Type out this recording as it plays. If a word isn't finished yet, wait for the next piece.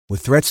With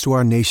threats to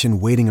our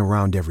nation waiting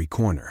around every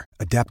corner,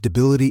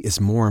 adaptability is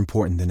more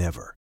important than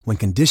ever. When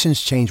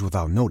conditions change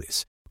without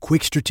notice,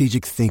 quick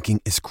strategic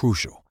thinking is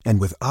crucial.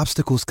 And with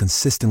obstacles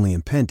consistently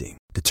impending,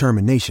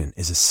 determination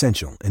is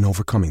essential in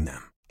overcoming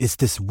them. It's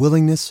this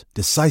willingness,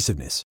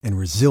 decisiveness, and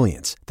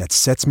resilience that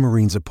sets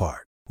Marines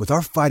apart. With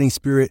our fighting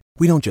spirit,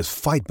 we don't just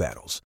fight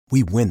battles,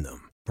 we win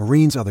them.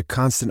 Marines are the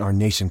constant our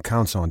nation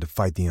counts on to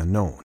fight the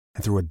unknown.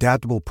 And through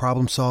adaptable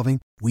problem solving,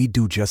 we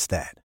do just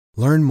that.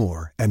 Learn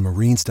more at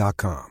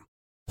marines.com.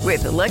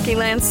 With the Lucky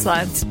Land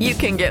Slots, you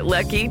can get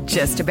lucky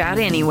just about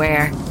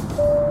anywhere.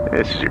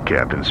 This is your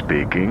captain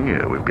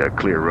speaking. We've got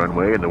clear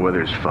runway and the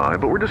weather's fine,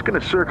 but we're just going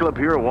to circle up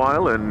here a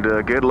while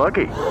and get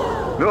lucky.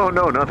 No,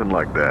 nothing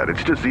like that.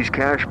 It's just these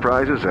cash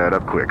prizes add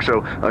up quick.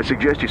 So I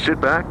suggest you sit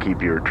back,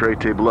 keep your tray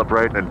table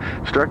upright, and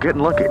start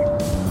getting lucky.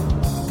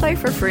 Play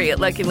for free at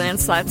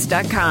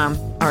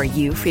LuckyLandSlots.com. Are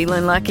you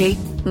feeling lucky?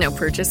 No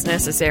purchase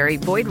necessary.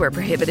 Void where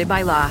prohibited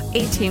by law.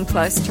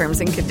 18+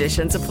 terms and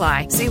conditions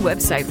apply. See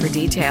website for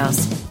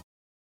details.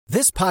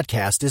 This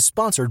podcast is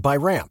sponsored by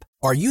Ramp.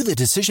 Are you the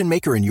decision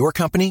maker in your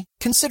company?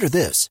 Consider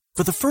this.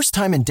 For the first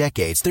time in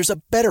decades, there's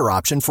a better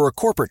option for a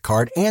corporate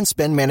card and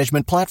spend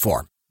management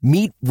platform.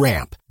 Meet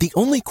Ramp, the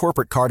only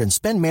corporate card and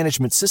spend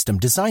management system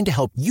designed to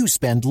help you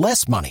spend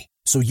less money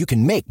so you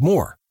can make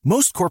more.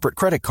 Most corporate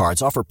credit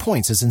cards offer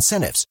points as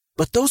incentives,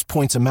 but those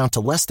points amount to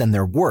less than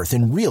their worth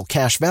in real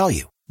cash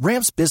value.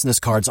 Ramp's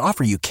business cards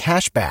offer you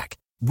cash back,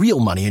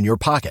 real money in your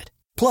pocket.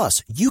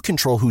 Plus, you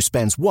control who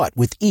spends what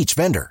with each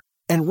vendor.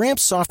 And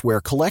Ramp's software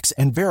collects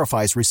and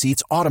verifies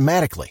receipts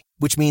automatically,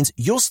 which means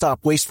you'll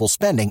stop wasteful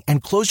spending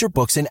and close your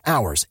books in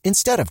hours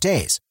instead of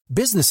days.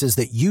 Businesses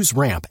that use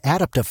Ramp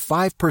add up to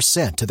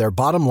 5% to their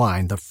bottom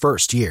line the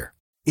first year.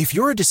 If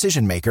you're a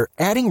decision maker,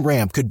 adding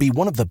Ramp could be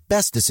one of the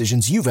best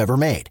decisions you've ever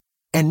made.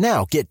 And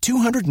now get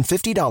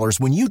 $250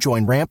 when you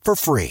join Ramp for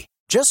free.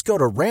 Just go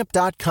to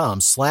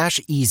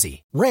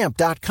ramp.com/easy.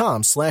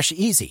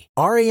 Ramp.com/easy.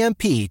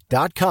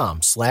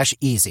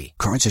 RAMP.com/easy.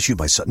 Cards issued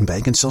by Sutton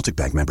Bank and Celtic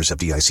Bank, members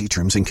FDIC.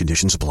 Terms and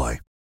conditions apply.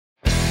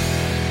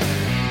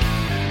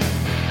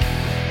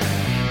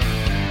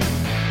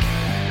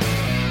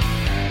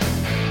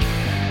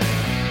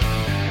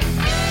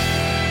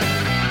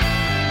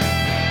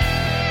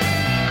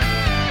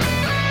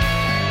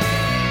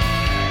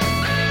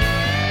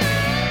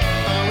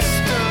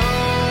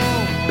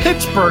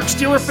 Pittsburgh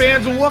Steeler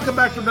fans, and welcome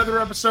back to another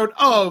episode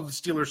of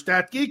Steeler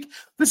Stat Geek.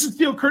 This is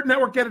Steel Curtain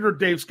Network editor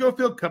Dave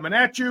Schofield coming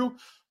at you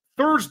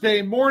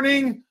Thursday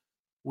morning.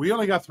 We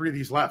only got 3 of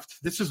these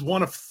left. This is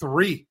one of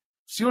 3.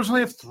 Steelers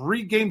only have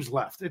 3 games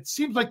left. It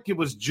seems like it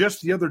was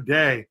just the other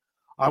day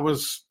I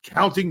was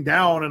counting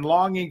down and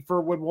longing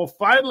for when we'll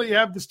finally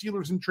have the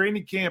Steelers in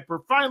training camp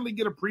or finally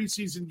get a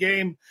preseason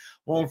game.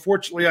 Well,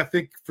 unfortunately, I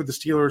think for the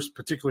Steelers,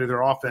 particularly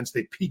their offense,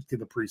 they peaked in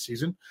the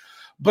preseason.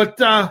 But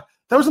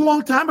that was a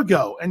long time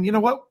ago. And you know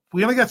what?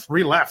 We only got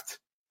 3 left.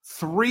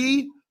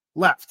 3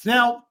 left.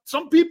 Now,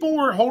 some people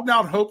were holding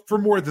out hope for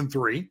more than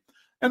 3.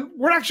 And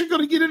we're actually going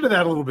to get into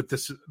that a little bit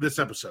this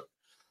episode.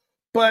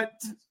 But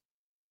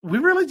we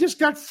really just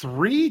got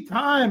 3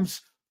 times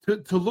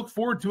to look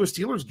forward to a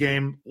Steelers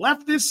game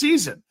left this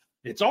season.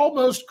 It's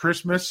almost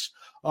Christmas.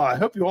 I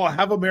hope you all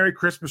have a Merry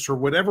Christmas or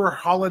whatever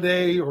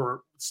holiday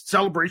or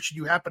celebration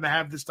you happen to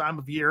have this time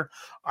of year.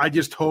 I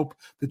just hope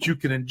that you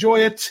can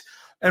enjoy it.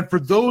 And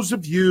for those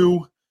of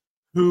you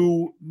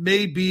who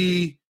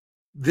maybe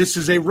this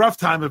is a rough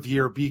time of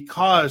year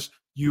because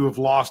you have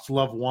lost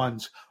loved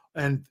ones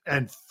and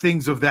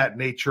things of that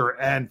nature,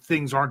 and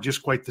things aren't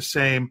just quite the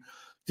same,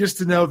 just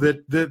to know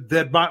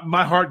that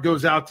my heart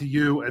goes out to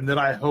you, and that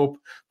I hope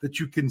that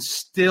you can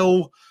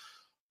still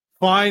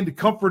find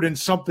comfort in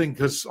something,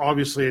 because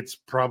obviously it's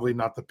probably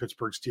not the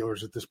Pittsburgh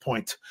Steelers at this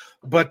point.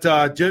 But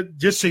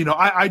just so you know,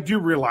 I do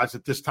realize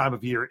that this time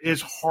of year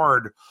is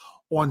hard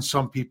on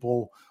some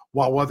people,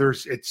 while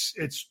others it's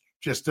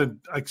just an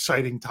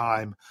exciting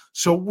time.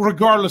 So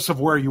regardless of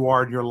where you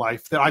are in your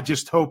life, that I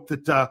just hope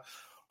that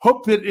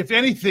if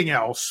anything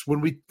else,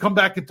 when we come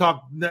back and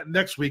talk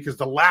next week is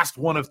the last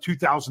one of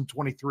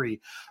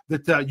 2023,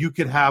 that you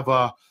can have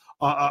a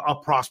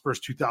prosperous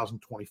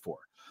 2024.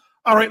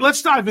 All right,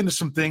 let's dive into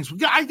some things.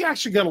 I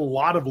actually got a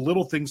lot of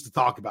little things to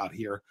talk about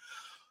here.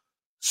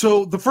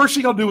 So the first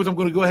thing I'll do is I'm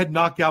going to go ahead and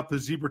knock out the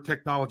Zebra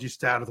Technology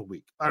stat of the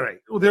week. All right,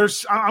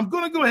 I'm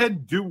going to go ahead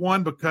and do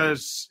one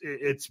because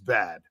it's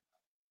bad.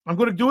 I'm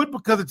going to do it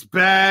because it's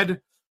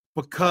bad,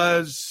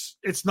 because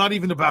it's not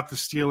even about the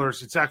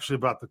Steelers. It's actually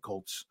about the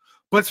Colts.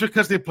 But it's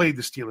because they played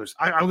the Steelers.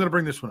 I'm going to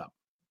bring this one up.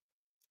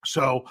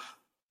 So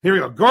here we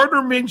go.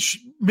 Gardner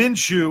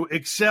Minshew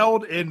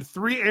excelled in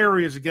 3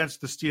 areas against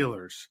the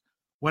Steelers.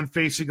 When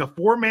facing a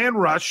 4-man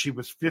rush, he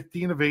was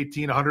 15 of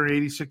 18,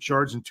 186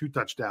 yards and 2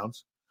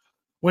 touchdowns.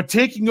 When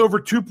taking over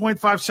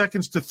 2.5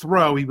 seconds to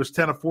throw, he was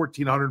 10 of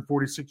 14,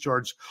 146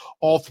 yards.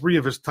 All 3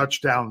 of his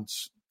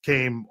touchdowns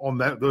came on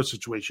those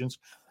situations.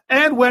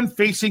 And when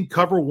facing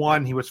cover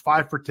 1, he was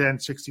 5 for 10,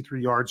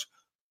 63 yards.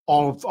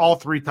 All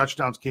 3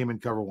 touchdowns came in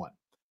cover 1.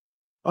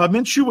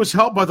 Minshew was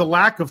helped by the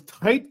lack of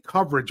tight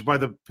coverage by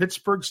the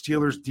Pittsburgh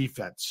Steelers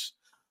defense.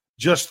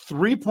 Just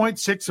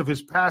 3.6 of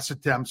his pass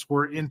attempts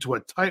were into a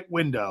tight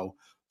window,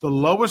 the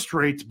lowest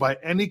rates by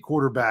any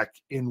quarterback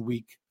in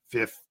week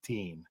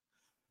 15.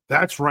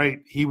 That's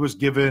right. He was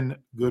given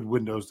good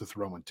windows to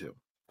throw into.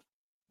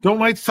 Don't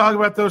like to talk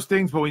about those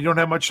things, but when you don't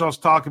have much else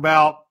to talk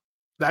about,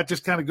 that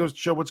just kind of goes to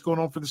show what's going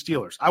on for the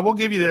Steelers. I will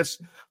give you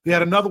this. They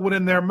had another one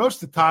in there.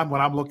 Most of the time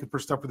when I'm looking for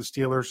stuff for the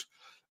Steelers,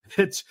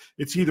 it's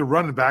either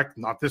running back,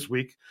 not this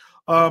week,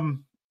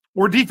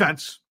 or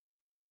defense.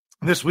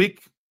 This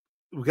week,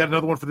 we got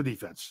another one for the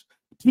defense.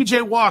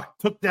 TJ Watt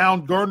took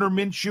down Gardner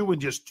Minshew in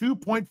just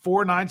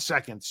 2.49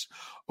 seconds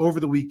over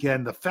the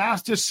weekend, the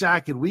fastest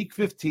sack in week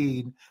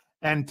 15,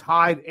 and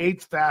tied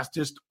 8th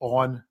fastest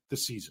on the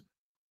season.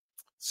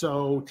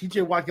 So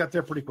TJ Watt got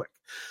there pretty quick.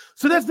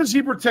 So that's the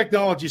Zebra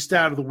Technology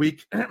stat of the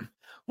week. We're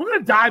going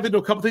to dive into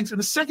a couple things. In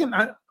the second,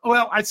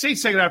 I'd say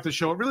second after the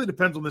show. It really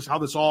depends on how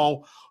this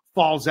all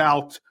falls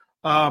out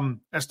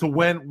as to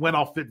when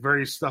I'll fit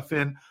various stuff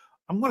in.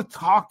 I'm going to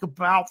talk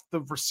about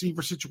the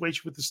receiver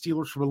situation with the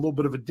Steelers from a little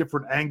bit of a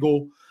different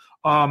angle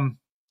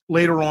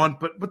later on.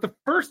 But the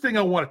first thing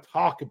I want to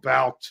talk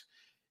about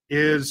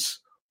is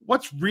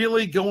what's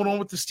really going on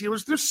with the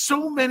Steelers. There's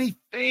so many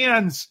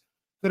fans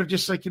that are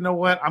just like, you know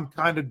what, I'm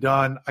kind of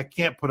done. I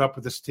can't put up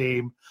with this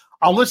team.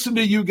 I'll listen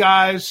to you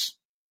guys.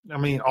 I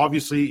mean,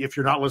 obviously, if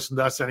you're not listening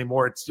to us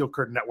anymore at Steel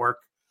Curtain Network,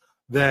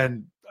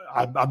 then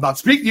I'm not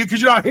speaking to you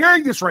because you're not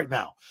hearing this right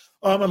now,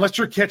 unless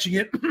you're catching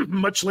it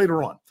much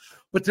later on.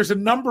 But there's a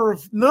number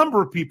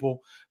of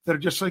people that are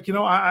just like, you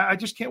know, I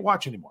just can't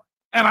watch anymore.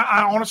 And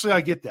I honestly,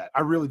 I get that. I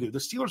really do. The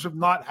Steelers have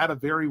not had a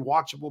very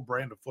watchable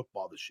brand of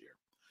football this year.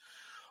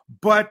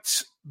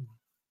 But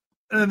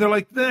and they're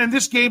like, and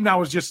this game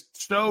now is just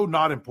so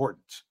not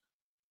important.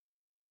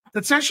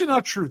 That's actually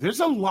not true.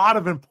 There's a lot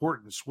of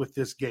importance with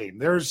this game.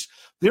 There's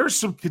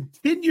some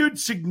continued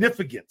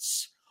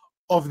significance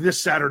of this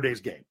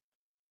Saturday's game.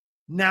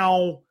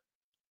 Now,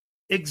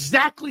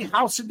 exactly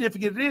how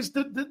significant it is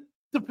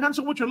depends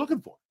on what you're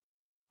looking for.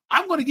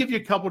 I'm going to give you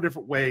a couple of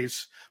different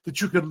ways that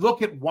you can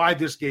look at why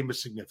this game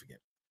is significant.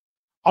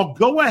 I'll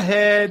go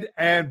ahead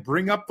and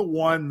bring up the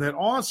one that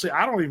honestly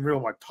I don't even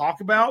really want to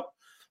talk about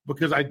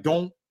because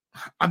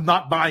I'm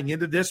not buying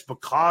into this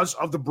because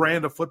of the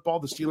brand of football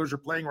the Steelers are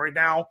playing right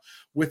now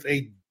with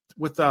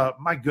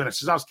my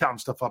goodness, as I was counting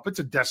stuff up, it's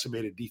a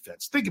decimated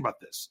defense. Think about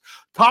this.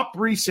 Top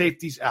 3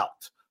 safeties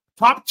out.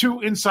 Top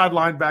 2 inside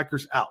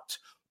linebackers out.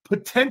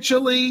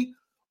 Potentially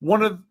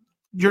one of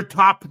your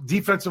top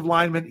defensive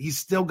linemen, he's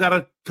still got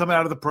to come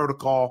out of the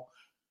protocol.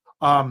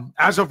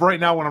 As of right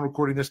now, when I'm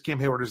recording this, Cam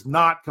Hayward has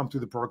not come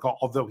through the protocol,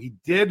 although he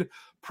did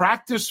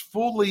practice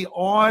fully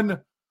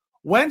on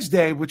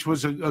Wednesday, which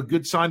was a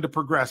good sign to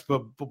progress,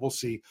 but we'll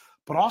see.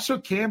 But also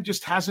Cam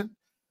just hasn't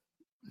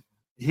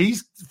 –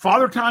 he's –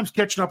 Father Time's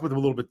catching up with him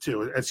a little bit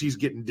too as he's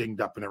getting dinged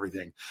up and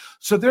everything.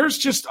 So there's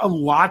just a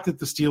lot that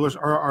the Steelers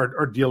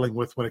are dealing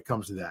with when it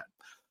comes to that.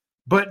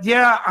 But,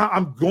 yeah,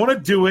 I'm going to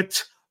do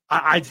it.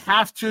 I'd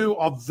have to,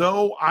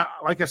 although,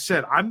 like I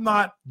said, I'm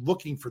not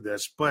looking for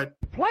this, but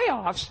 –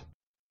 Playoffs?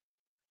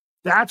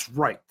 That's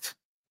right.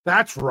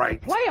 That's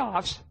right.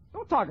 Playoffs?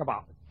 Don't talk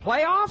about it.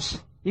 Playoffs?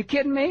 You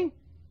kidding me?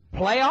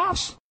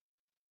 Playoffs?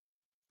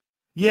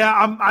 Yeah,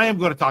 I am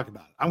going to talk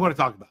about it. I'm going to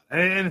talk about it.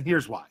 And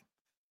here's why.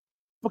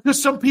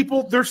 Because some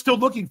people, they're still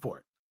looking for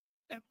it.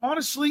 And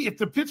honestly, if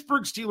the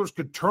Pittsburgh Steelers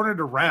could turn it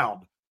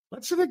around,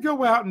 let's say they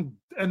go out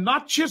and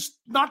not just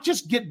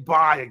get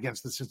by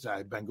against the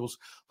Cincinnati Bengals.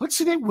 Let's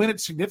say they win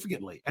it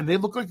significantly and they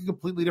look like a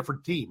completely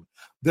different team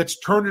that's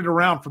turned it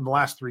around from the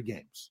last 3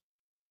 games.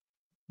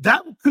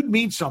 That could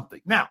mean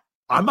something. Now,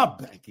 I'm not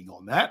banking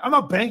on that. I'm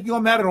not banking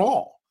on that at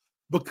all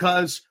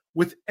because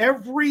with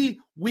every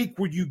week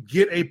where you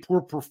get a poor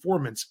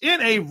performance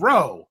in a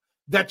row,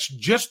 that's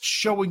just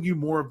showing you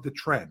more of the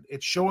trend.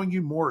 It's showing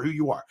you more who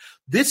you are.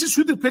 This is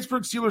who the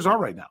Pittsburgh Steelers are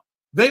right now.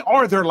 They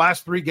are their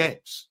last 3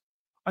 games.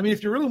 I mean,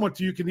 if you really want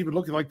to, you can even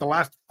look at like the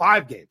last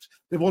 5 games.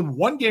 They've won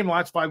 1 game in the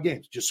last 5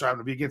 games, just so happened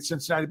to be against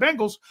Cincinnati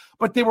Bengals,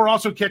 but they were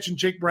also catching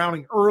Jake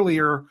Browning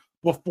earlier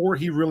before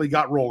he really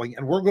got rolling.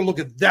 And we're going to look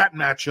at that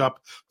matchup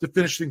to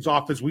finish things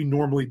off as we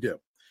normally do.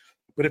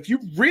 But if you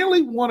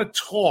really want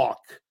to talk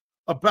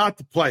about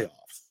the playoffs,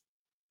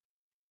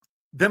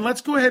 then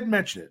let's go ahead and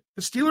mention it.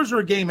 The Steelers are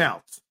a game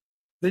out.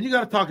 Then you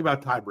got to talk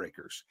about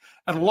tiebreakers.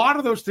 And a lot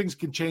of those things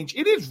can change.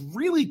 It is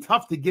really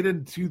tough to get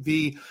into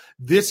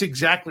this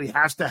exactly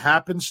has to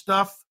happen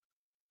stuff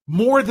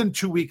more than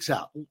 2 weeks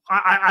out.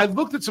 I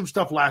looked at some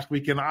stuff last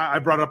week, and I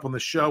brought up on the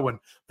show, and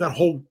that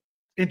whole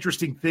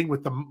interesting thing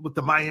with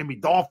the Miami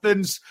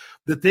Dolphins,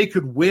 that they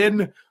could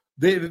win.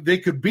 They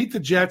could beat the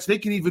Jets. They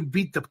could even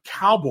beat the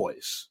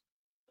Cowboys.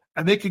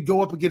 And they could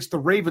go up against the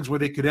Ravens where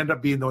they could end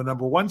up being the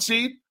number 1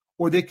 seed.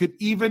 Or they could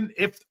even,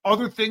 if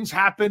other things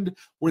happened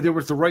where there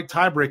was the right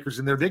tiebreakers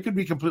in there, they could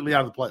be completely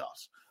out of the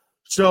playoffs.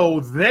 So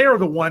they are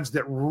the ones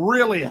that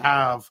really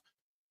have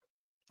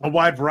a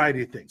wide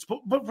variety of things.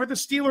 But for the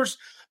Steelers,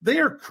 they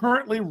are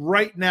currently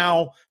right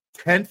now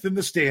 10th in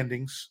the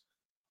standings.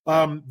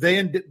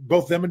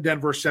 Both them and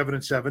Denver are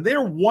 7-7. They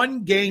are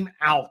 1 game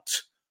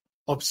out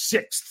of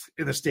 6th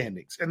in the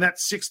standings, and that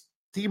 6th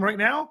team right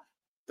now,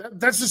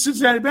 that's the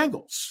Cincinnati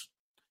Bengals.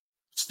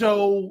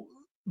 So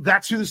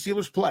that's who the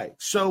Steelers play.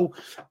 So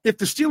if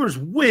the Steelers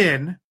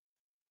win,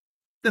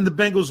 then the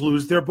Bengals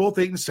lose. They're both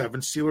 8-7.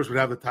 Steelers would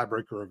have the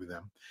tiebreaker over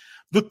them.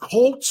 The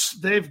Colts,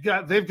 they've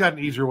got an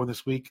easier one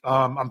this week.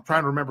 I'm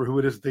trying to remember who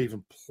it is that they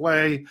even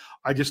play.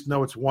 I just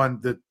know it's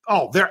one that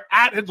they're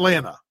at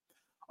Atlanta.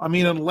 I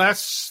mean,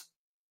 unless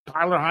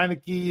Tyler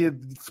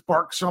Heineke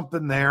sparks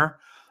something there.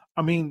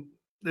 I mean,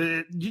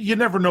 you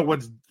never know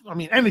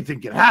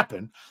anything can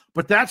happen,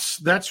 but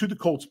that's who the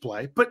Colts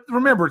play. But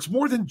remember, it's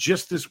more than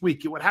just this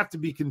week. It would have to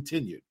be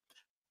continued.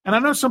 And I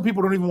know some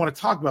people don't even want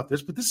to talk about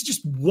this, but this is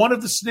just one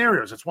of the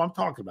scenarios. That's why I'm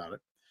talking about it,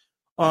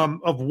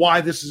 of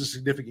why this is a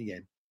significant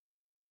game.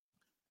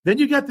 Then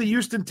you got the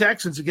Houston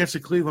Texans against the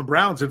Cleveland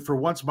Browns. And for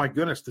once, my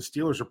goodness, the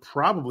Steelers are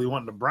probably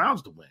wanting the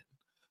Browns to win,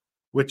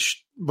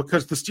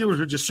 because the Steelers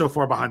are just so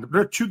far behind them.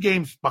 They're 2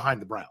 games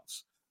behind the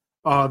Browns.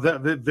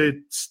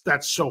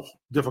 That's so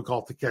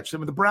difficult to catch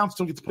them. And the Browns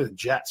still get to play the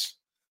Jets.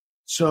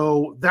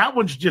 So that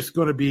one's just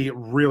going to be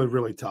really,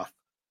 really tough.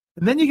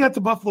 And then you got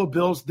the Buffalo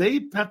Bills.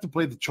 They have to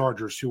play the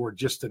Chargers, who are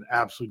just an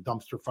absolute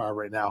dumpster fire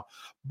right now.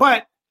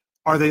 But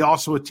are they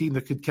also a team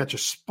that could catch a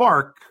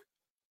spark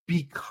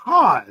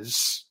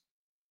because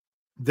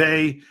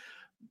they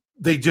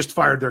just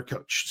fired their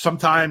coach?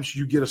 Sometimes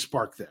you get a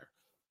spark there.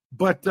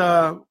 But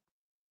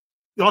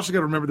you also got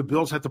to remember the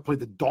Bills had to play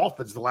the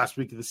Dolphins the last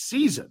week of the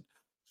season.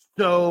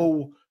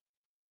 So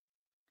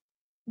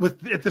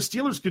if the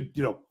Steelers could,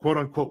 quote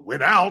unquote,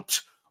 win out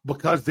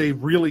because they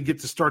really get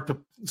to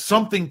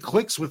something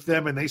clicks with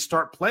them and they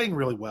start playing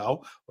really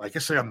well. Like I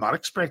say, I'm not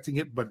expecting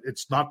it, but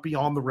it's not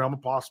beyond the realm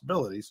of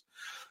possibilities.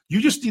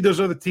 You just need those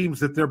other teams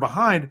that they're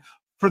behind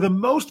for the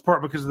most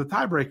part because of the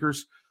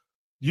tiebreakers.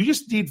 You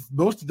just need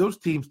most of those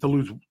teams to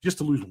lose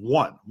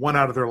one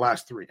out of their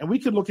last 3. And we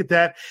can look at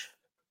that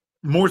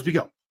more as we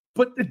go.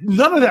 But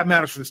none of that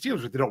matters for the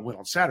Steelers if they don't win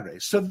on Saturday.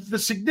 So the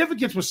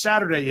significance with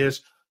Saturday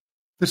is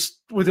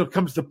when it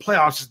comes to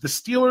playoffs, the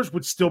Steelers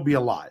would still be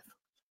alive.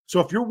 So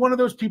if you're one of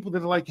those people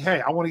that are like,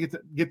 hey, I want to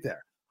get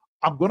there,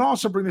 I'm going to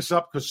also bring this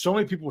up because so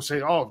many people will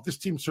say, oh, this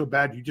team's so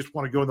bad, you just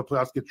want to go in the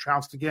playoffs, get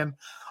trounced again.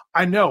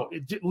 I know.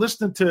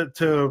 Listening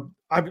to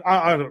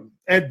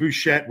Ed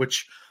Bouchette,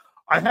 which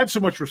I had so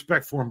much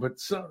respect for him, but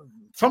some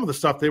of the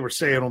stuff they were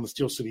saying on the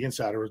Steel City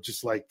Insider was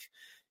just like,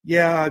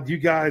 yeah, you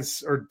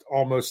guys are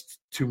almost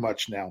too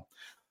much now.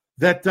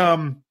 That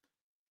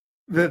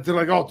they're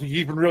like, oh, do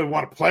you even really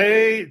want to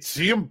play?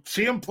 See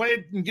him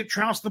play and get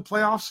trounced in the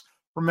playoffs?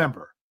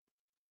 Remember,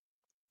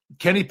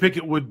 Kenny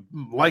Pickett would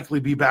likely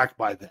be back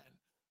by then.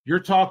 You're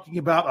talking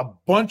about a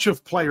bunch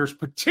of players,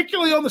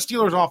 particularly on the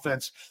Steelers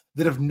offense,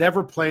 that have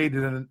never played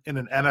in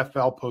an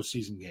NFL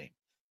postseason game.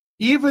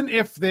 Even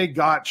if they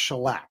got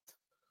shellacked,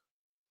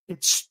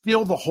 it's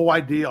still the whole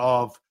idea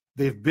of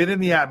they've been in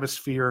the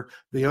atmosphere,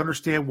 they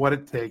understand what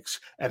it takes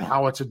and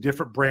how it's a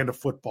different brand of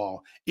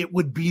football. It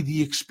would be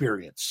the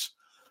experience.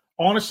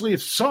 Honestly,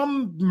 if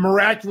some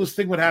miraculous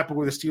thing would happen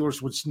where the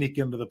Steelers would sneak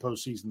into the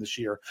postseason this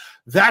year,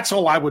 that's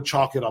all I would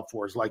chalk it up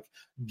for, is like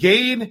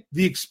gain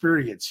the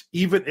experience,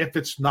 even if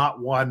it's not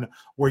one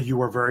where you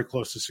are very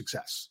close to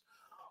success.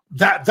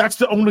 That's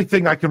the only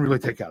thing I can really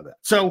take out of that.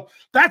 So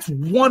that's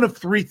one of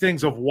 3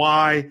 things of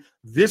why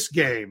this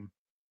game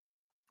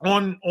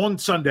on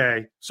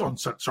Sunday,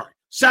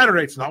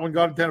 Saturday, it's not when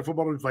God intended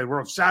football to be played. We're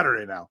on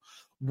Saturday now.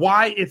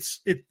 Why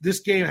this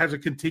game has a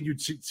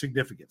continued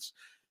significance.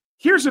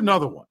 Here's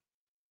another one.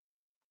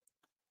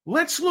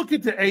 Let's look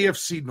at the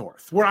AFC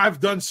North, where I've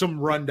done some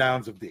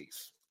rundowns of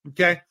these.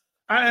 Okay.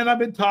 And I've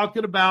been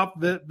talking about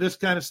this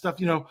kind of stuff.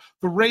 The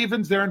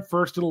Ravens, they're in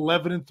first at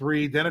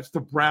 11-3. Then it's the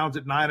Browns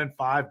at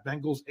 9-5,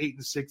 Bengals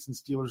 8-6, and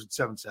Steelers at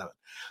 7-7.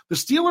 The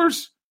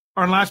Steelers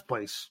are in last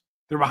place.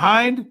 They're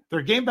behind. They're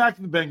a game back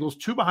to the Bengals,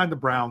 2 behind the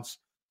Browns.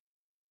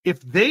 If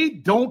they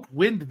don't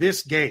win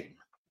this game,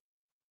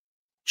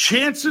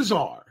 chances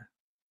are,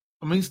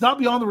 it's not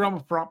beyond the realm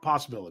of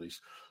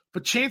possibilities,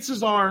 but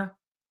chances are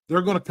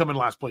they're going to come in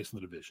last place in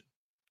the division.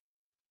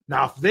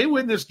 Now, if they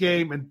win this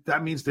game, and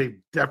that means they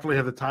definitely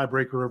have the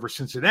tiebreaker over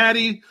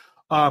Cincinnati,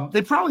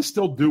 they probably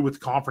still do with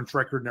conference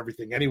record and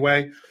everything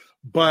anyway,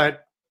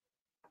 but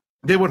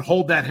they would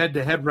hold that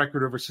head-to-head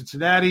record over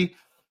Cincinnati.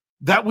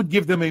 That would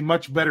give them a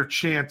much better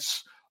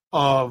chance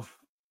of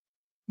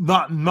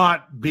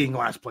not being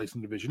last place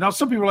in the division. Now,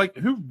 some people are like,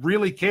 who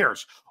really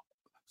cares?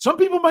 Some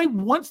people might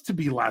want to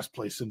be last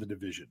place in the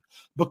division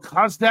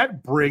because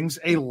that brings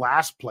a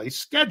last place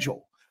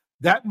schedule.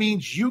 That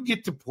means you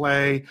get to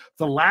play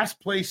the last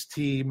place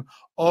team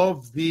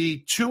of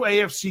the 2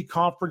 AFC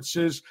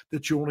conferences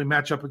that you only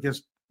match up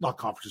against, 2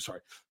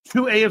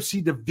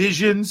 AFC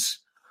divisions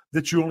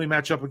that you only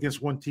match up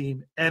against one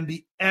team, and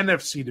the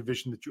NFC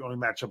division that you only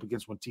match up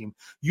against one team.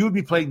 You would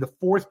be playing the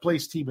 4th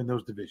place team in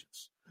those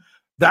divisions.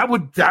 That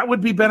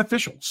would be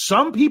beneficial.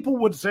 Some people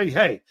would say,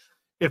 hey,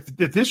 if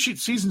this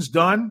season's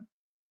done,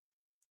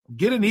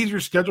 get an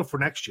easier schedule for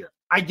next year.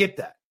 I get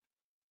that.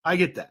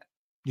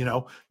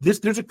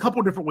 There's a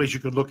couple different ways you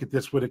could look at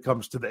this when it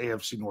comes to the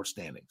AFC North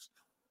standings.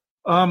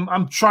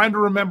 I'm trying to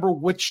remember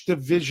which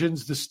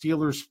divisions the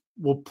Steelers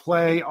will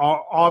play.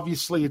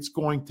 Obviously, it's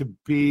going to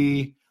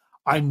be,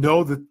 I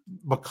know that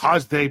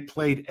because they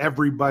played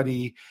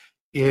everybody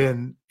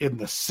in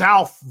the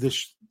South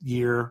this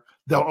year,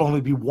 there'll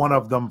only be one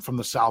of them from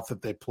the South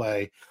that they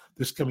play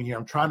this coming year.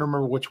 I'm trying to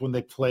remember which one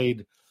they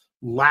played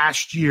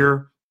last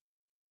year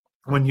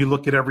when you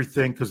look at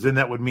everything, because then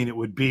that would mean it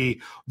would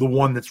be the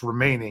one that's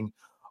remaining.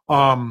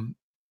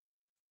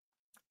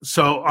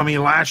 So, I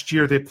mean, last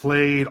year they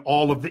played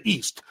all of the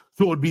East.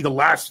 So it would be the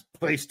last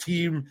place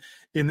team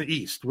in the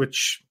East,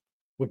 which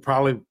would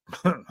probably,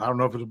 I don't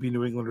know if it'll be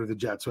New England or the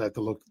Jets. So I have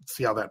to look,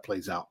 see how that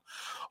plays out.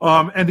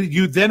 And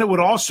then it would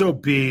also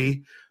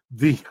be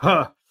the,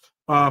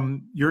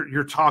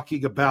 you're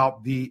talking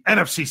about the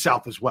NFC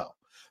South as well,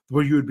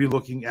 where you would be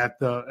looking at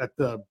the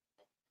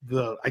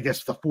I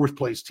guess the fourth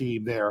place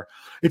team there.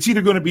 It's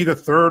either going to be the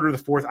third or the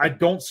fourth. I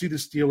don't see the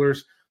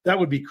Steelers. That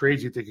would be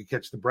crazy if they could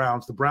catch the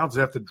Browns. The Browns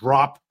would have to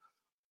drop.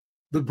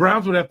 The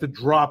Browns would have to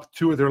drop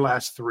 2 of their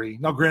last 3.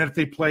 Now, granted, if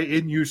they play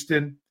in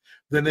Houston,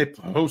 then they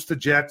host the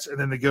Jets, and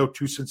then they go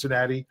to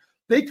Cincinnati,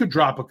 they could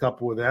drop a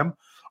couple of them.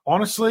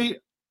 Honestly,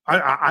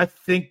 I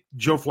think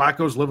Joe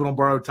Flacco's living on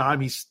borrowed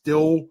time. He's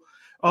still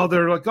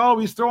they're like,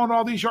 he's throwing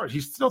all these yards.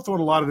 He's still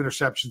throwing a lot of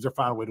interceptions. They're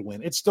finding a way to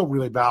win. It's still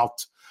really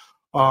about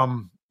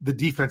the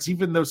defense,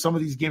 even though some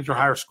of these games are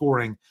higher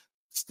scoring,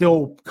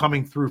 still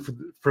coming through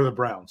for the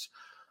Browns.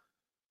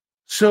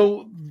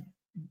 So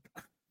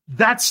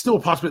that's still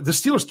a possibility. The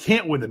Steelers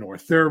can't win the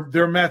North.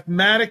 They're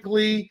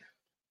mathematically,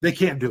 they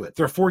can't do it.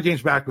 They're 4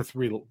 games back with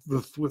 3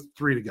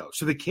 to go.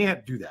 So they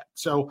can't do that.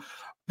 So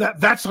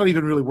that's not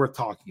even really worth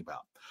talking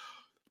about.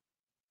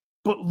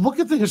 But look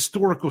at the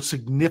historical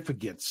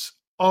significance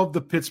of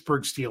the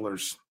Pittsburgh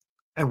Steelers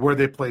and where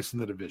they place in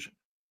the division.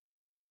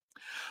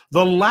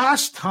 The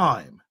last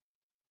time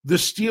the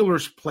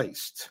Steelers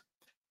placed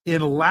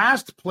in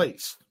last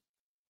place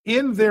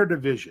in their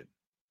division,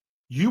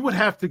 you would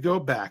have to go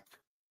back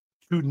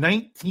to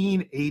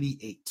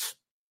 1988.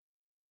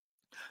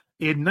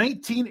 In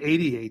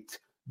 1988,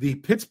 the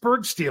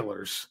Pittsburgh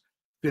Steelers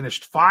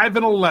finished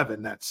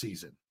 5-11 that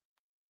season.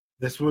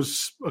 This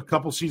was a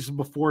couple seasons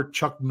before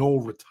Chuck Noll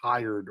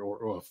retired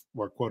or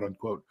quote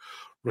unquote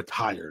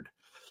retired.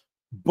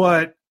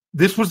 But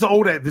this was the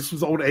old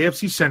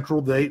AFC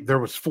Central. There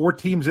was 4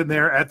 teams in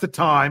there at the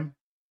time.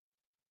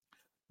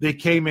 They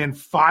came in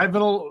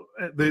 5-11.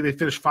 They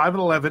finished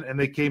 5-11, and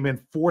they came in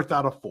 4th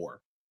out of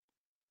 4.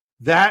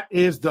 That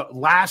is the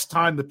last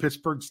time the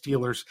Pittsburgh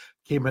Steelers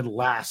came in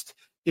last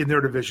in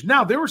their division.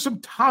 Now, there were some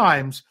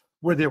times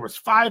where there was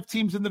 5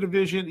 teams in the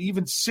division,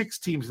 even 6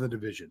 teams in the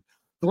division.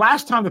 The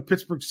last time the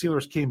Pittsburgh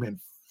Steelers came in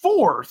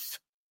 4th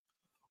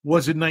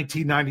was in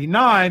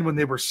 1999 when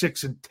they were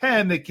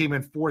 6-10. They came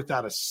in 4th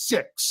out of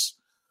 6.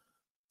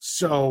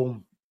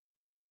 So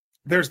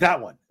there's that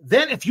one.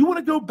 Then if you want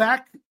to go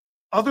back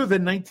other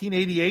than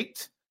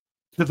 1988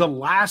 to the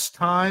last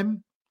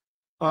time,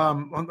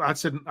 I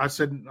said,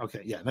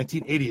 okay, yeah,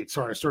 1988.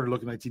 Sorry, I started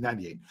looking at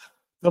 1998.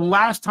 The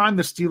last time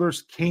the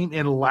Steelers came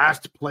in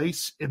last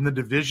place in the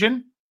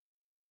division,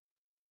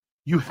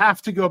 you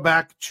have to go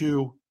back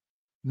to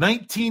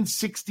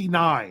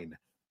 1969,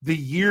 the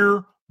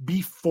year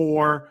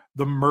before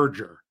the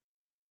merger,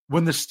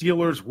 when the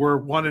Steelers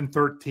were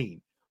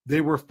 1-13.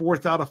 They were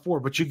 4th out of 4.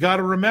 But you got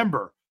to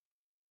remember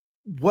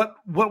what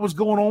was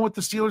going on with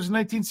the Steelers in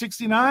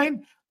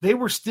 1969. That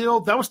was still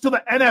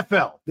the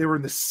NFL. They were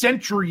in the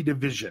Century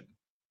Division.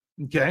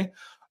 Okay.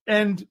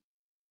 And,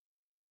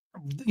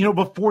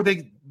 before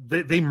they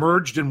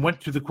merged and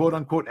went to the quote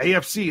unquote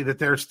AFC that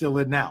they're still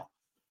in now.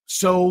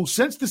 So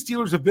since the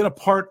Steelers have been a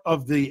part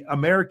of the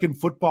American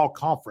Football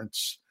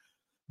Conference,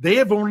 they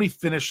have only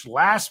finished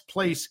last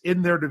place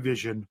in their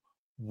division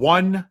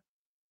 1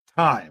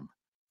 time.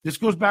 This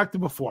goes back to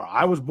before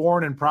I was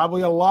born, and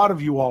probably a lot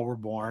of you all were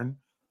born.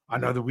 I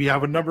know that we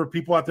have a number of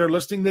people out there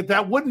listening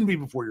that wouldn't be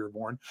before you were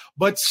born,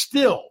 but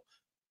still,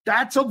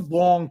 that's a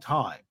long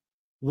time.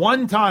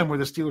 1 time where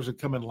the Steelers had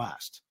come in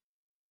last.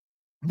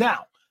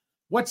 Now,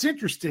 what's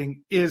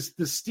interesting is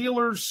the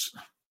Steelers,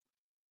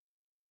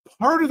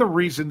 part of the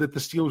reason that the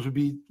Steelers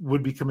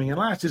would be coming in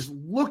last is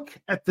look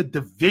at the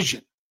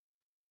division.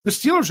 The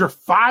Steelers are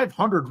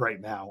 500 right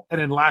now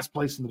and in last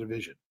place in the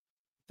division.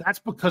 That's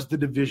because the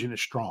division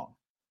is strong.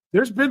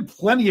 There's been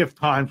plenty of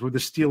times where the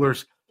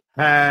Steelers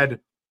had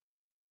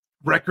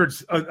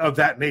records of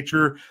that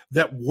nature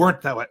that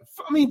weren't that way.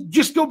 I mean,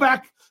 just go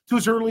back to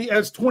as early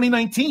as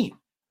 2019.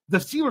 The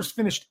Steelers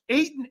finished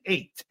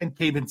 8-8 and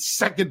came in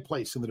 2nd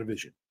place in the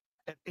division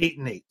at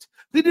 8-8.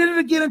 They did it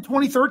again in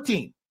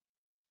 2013.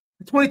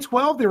 In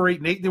 2012, they were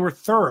 8-8. They were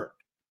 3rd.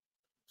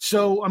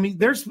 So, I mean,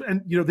 they were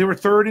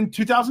 3rd in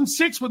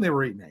 2006 when they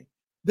were 8-8.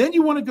 Then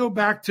you want to go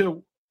back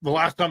to the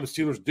last time the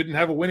Steelers didn't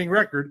have a winning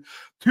record,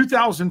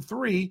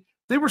 2003,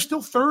 they were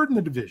still 3rd in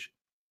the division.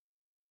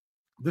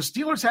 The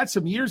Steelers had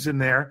some years in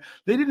there.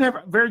 They didn't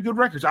have very good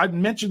records. I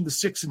mentioned the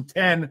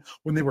 6-10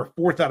 when they were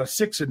 4th out of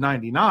 6 in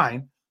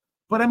 99.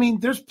 But, I mean,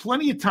 there's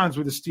plenty of times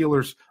where the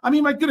Steelers, I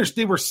mean, my goodness,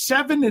 they were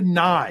 7-9.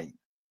 7-9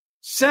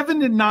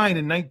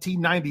 in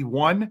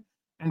 1991.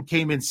 and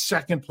came in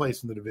second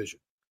place in the division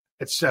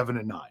at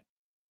 7-9.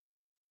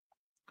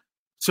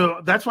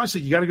 So that's why I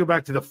said you got to go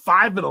back to the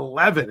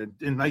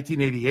 5-11 in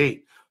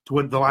 1988 to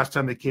when the last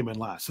time they came in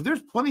last. So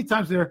there's plenty of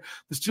times there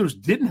the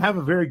Steelers didn't have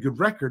a very good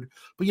record,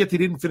 but yet they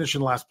didn't finish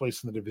in last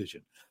place in the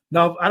division.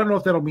 Now, I don't know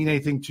if that'll mean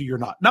anything to you or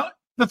not. Now,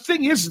 the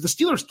thing is the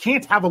Steelers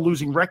can't have a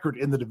losing record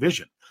in the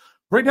division.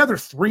 Right now they're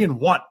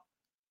 3-1.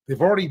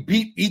 They've already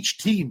beat each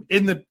team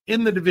in the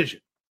division.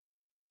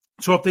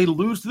 So if they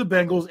lose to the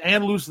Bengals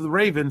and lose to the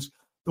Ravens,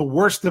 the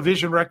worst their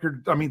division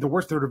record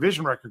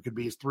could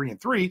be is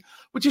 3-3,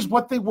 which is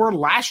what they were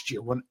last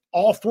year when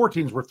all four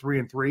teams were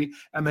 3-3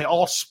 and they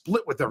all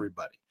split with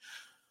everybody.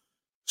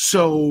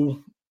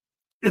 So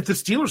if the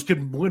Steelers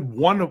can win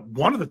one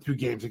of the two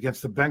games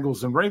against the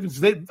Bengals and Ravens,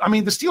 the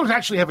Steelers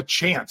actually have a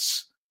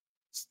chance.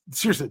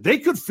 Seriously, they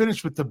could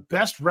finish with the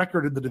best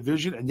record in the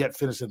division and yet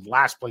finish in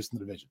last place in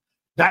the division.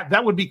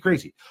 That would be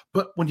crazy.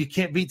 But when you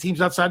can't beat teams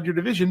outside your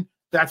division,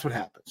 that's what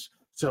happens.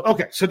 So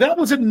that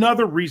was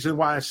another reason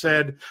why I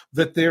said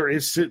that there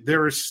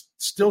is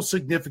still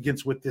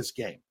significance with this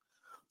game.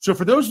 So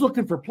for those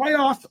looking for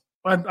playoff,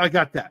 I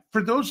got that.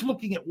 For those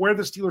looking at where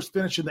the Steelers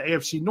finish in the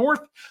AFC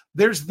North,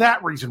 there's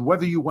that reason,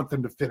 whether you want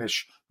them to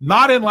finish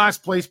not in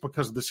last place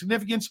because of the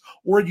significance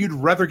or you'd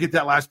rather get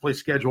that last place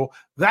schedule.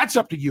 That's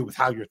up to you with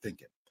how you're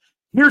thinking.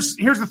 Here's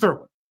the third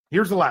one.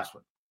 Here's the last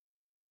one.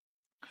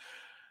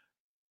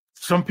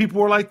 Some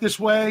people are like this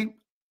way.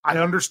 I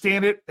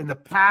understand it. In the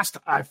past,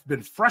 I've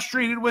been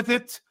frustrated with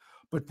it.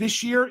 But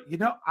this year,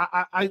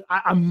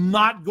 I'm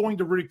not going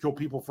to ridicule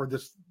people for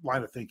this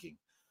line of thinking.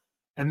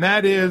 And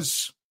that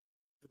is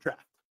the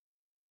draft.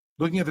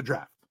 Looking at the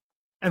draft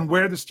and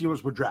where the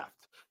Steelers would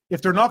draft.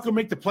 If they're not going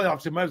to make the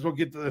playoffs, they might as well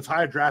get as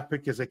high a draft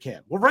pick as they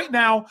can. Well, right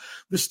now,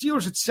 the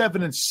Steelers at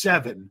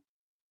 7-7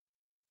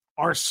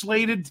 are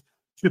slated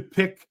to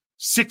pick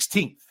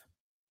 16th.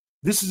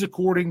 This is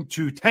according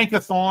to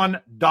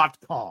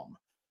tankathon.com.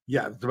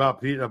 Yeah, it's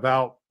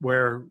about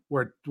where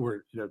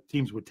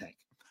teams would tank.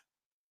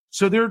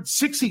 So they're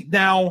 16th.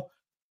 Now,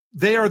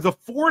 they are the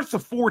fourth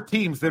of four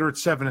teams that are at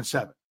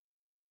 7-7.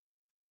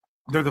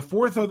 They're the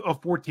fourth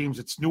of four teams.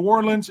 It's New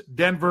Orleans,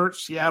 Denver,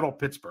 Seattle,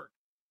 Pittsburgh.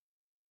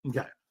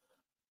 Okay.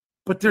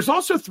 But there's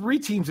also three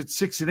teams at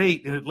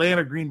 6-8 in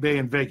Atlanta, Green Bay,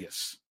 and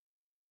Vegas.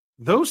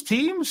 Those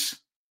teams,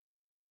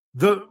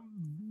 the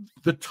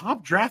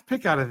top draft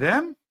pick out of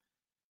them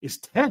is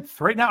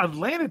 10th. Right now,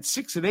 Atlanta at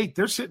 6-8,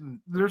 they're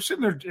sitting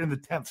there in the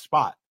 10th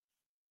spot.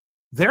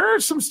 There are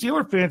some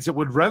Steeler fans that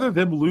would rather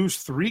them lose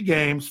 3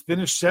 games,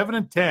 finish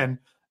 7-10,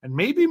 and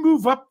maybe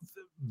move up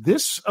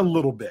this a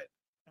little bit.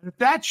 And if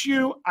that's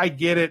you, I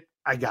get it.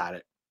 I got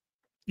it.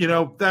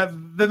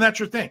 Then that's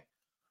your thing.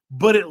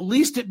 But at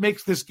least it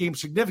makes this game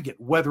significant,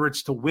 whether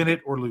it's to win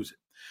it or lose it.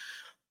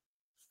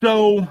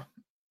 So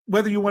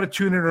whether you want to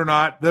tune in or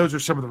not, those are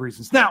some of the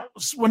reasons. Now,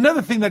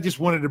 another thing that I just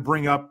wanted to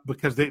bring up,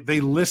 because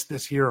they list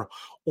this here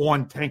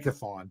on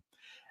Tankathon,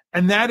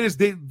 and that is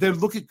they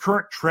look at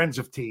current trends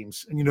of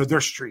teams and,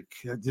 their streak.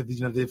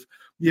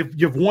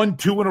 You've won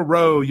 2 in a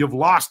row, you've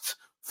lost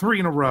 3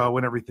 in a row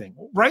and everything.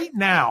 Right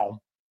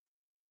now,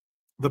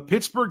 the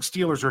Pittsburgh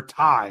Steelers are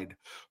tied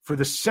for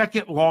the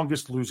second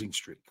longest losing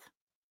streak.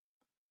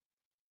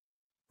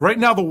 Right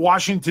now, the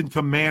Washington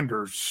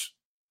Commanders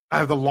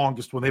have the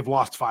longest one. They've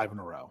lost 5 in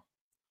a row.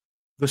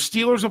 The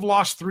Steelers have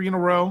lost 3 in a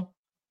row,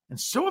 and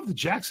so have the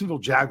Jacksonville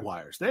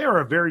Jaguars. They are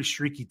a very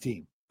streaky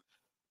team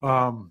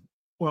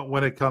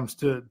when it comes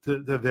to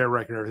their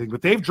record and everything,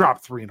 but they've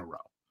dropped 3 in a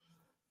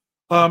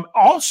row.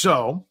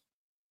 Also,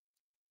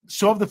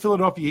 so have the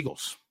Philadelphia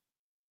Eagles.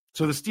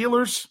 So the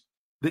Steelers,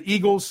 the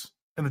Eagles,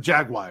 and the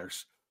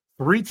Jaguars,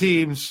 3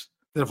 teams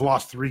that have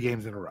lost 3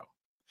 games in a row.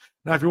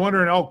 Now, if you're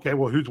wondering, okay,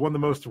 well, who's won the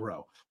most in a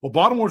row? Well,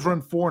 Baltimore's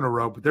run 4 in a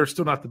row, but they're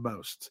still not the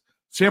most.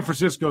 San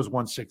Francisco's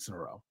won 6 in a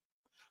row.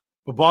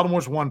 But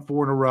Baltimore's won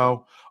 4 in a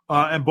row.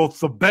 And both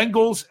the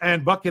Bengals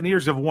and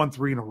Buccaneers have won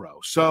 3 in a row.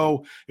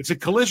 So it's a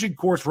collision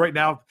course right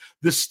now.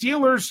 The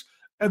Steelers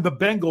and the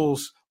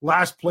Bengals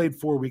last played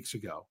 4 weeks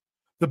ago.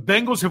 The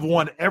Bengals have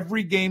won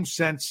every game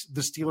since.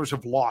 The Steelers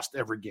have lost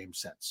every game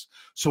since.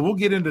 So we'll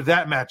get into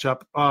that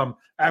matchup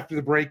after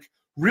the break.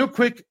 Real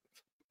quick,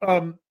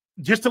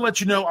 just to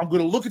let you know, I'm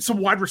going to look at some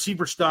wide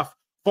receiver stuff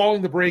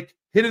following the break,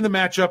 hitting the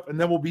matchup, and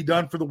then we'll be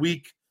done for the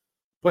week.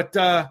 But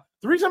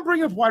the reason I'm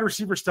bringing up wide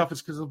receiver stuff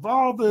is because of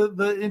all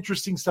the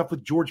interesting stuff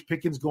with George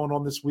Pickens going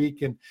on this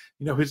week, and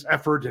his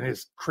effort and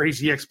his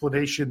crazy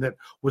explanation that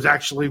was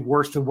actually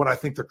worse than what I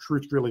think the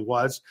truth really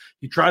was.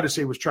 He tried to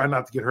say he was trying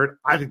not to get hurt.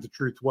 I think the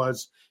truth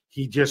was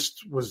he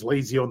just was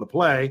lazy on the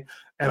play,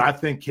 and I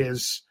think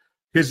his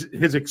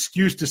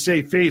excuse to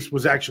save face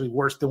was actually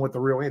worse than what the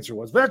real answer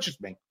was. But that's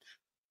just me.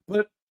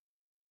 But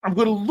I'm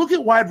going to look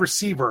at wide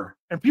receiver,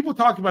 and people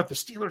talk about the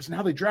Steelers and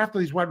how they draft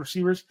these wide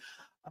receivers.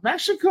 I'm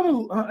actually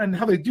going to, and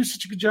how they do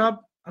such a good job,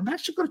 I'm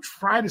actually going to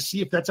try to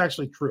see if that's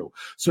actually true.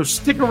 So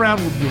stick around.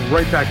 We'll be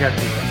right back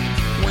after the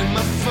questions. When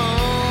my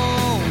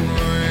phone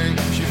rang,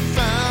 she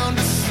found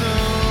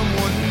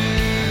someone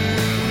new.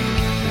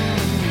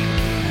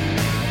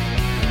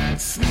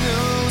 It's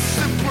no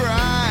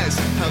surprise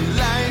how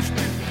life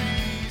could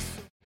be.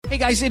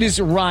 guys, it is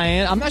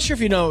Ryan. I'm not sure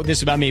if you know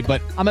this about me,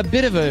 but I'm a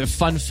bit of a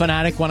fun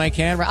fanatic when I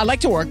can. I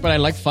like to work, but I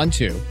like fun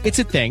too. It's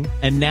a thing.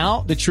 And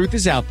now the truth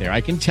is out there. I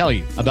can tell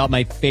you about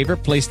my favorite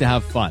place to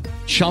have fun.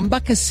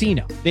 Chumba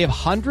Casino. They have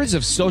hundreds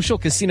of social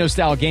casino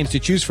style games to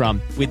choose from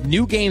with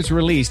new games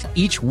released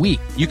each week.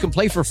 You can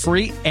play for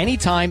free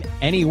anytime,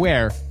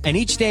 anywhere. And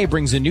each day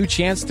brings a new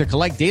chance to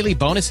collect daily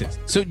bonuses.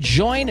 So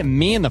join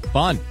me in the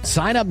fun.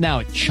 Sign up now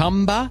at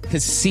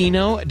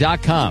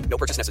ChumbaCasino.com. No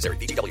purchase necessary.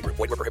 VGW Group.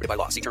 Void where prohibited by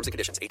law. See terms and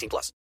conditions.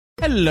 18+.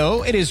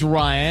 Hello, it is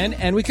Ryan,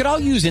 and we could all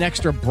use an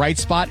extra bright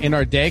spot in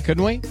our day,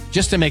 couldn't we?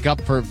 Just to make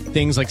up for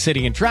things like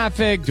sitting in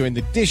traffic, doing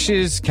the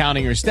dishes,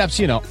 counting your steps,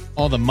 you know,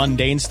 all the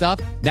mundane stuff.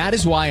 That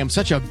is why I'm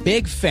such a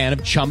big fan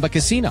of Chumba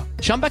Casino.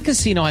 Chumba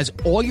Casino has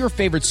all your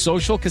favorite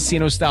social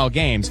casino-style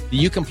games that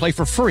you can play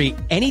for free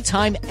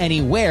anytime,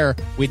 anywhere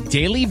with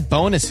daily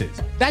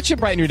bonuses. That should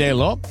brighten your day a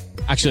little.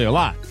 Actually, a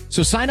lot.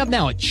 So sign up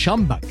now at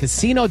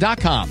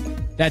ChumbaCasino.com.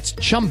 That's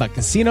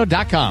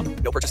ChumbaCasino.com.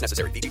 No purchase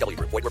necessary. VGW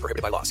Group. Void where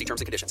prohibited by law. See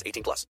terms and conditions.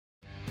 18+. Stoned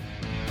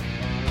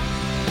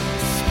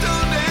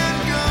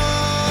and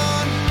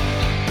gone.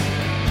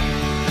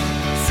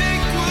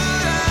 Take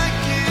what I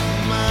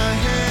get my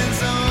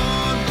hands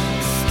on.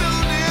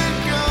 Stoned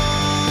and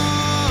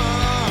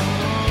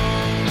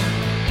gone.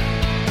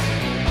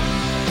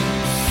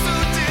 So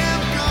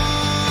damn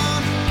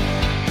gone.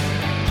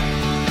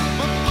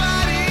 My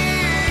body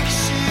aches.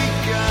 She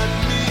got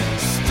me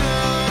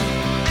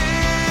stoned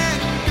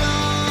and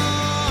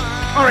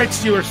gone. All right,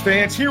 Steelers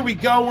fans, here we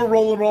go. We're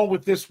rolling on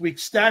with this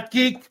week's Stat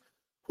Geek.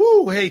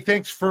 Whew, hey,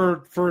 thanks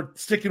for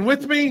sticking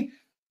with me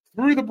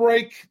through the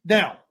break.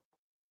 Now,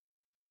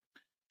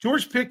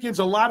 George Pickens,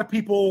 a lot of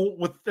people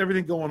with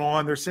everything going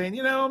on, they're saying,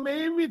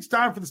 maybe it's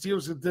time for the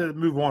Steelers to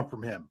move on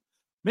from him.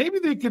 Maybe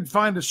they could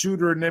find a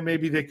shooter and then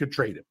maybe they could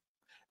trade him.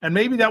 And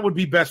maybe that would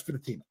be best for the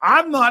team.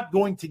 I'm not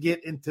going to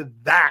get into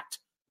that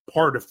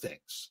part of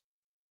things.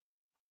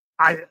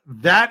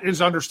 That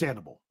is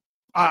understandable.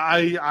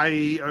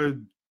 I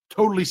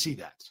totally see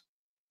that.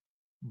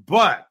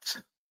 But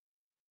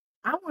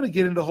I want to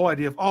get into the whole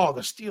idea of,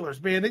 the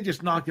Steelers, man, they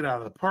just knock it out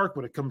of the park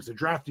when it comes to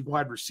drafting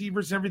wide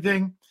receivers and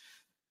everything.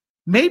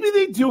 Maybe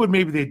they do and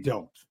maybe they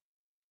don't.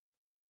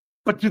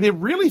 But do they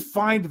really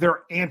find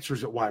their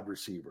answers at wide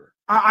receiver?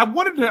 I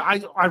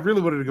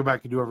really wanted to go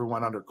back and do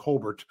everyone under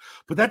Colbert,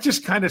 but that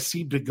just kind of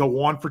seemed to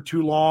go on for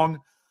too long.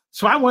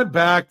 So I went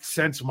back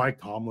since Mike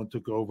Tomlin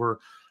took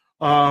over.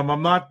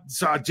 I'm not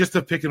just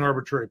to pick an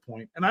arbitrary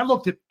point. And I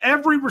looked at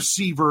every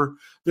receiver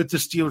that the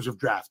Steelers have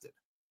drafted.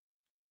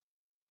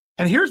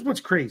 And here's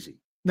what's crazy.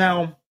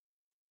 Now,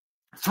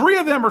 3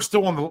 of them are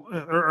still on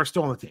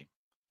the team.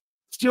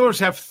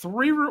 Steelers have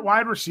 3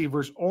 wide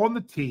receivers on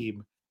the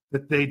team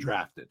that they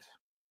drafted.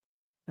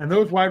 And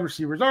those wide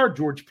receivers are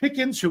George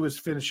Pickens, who is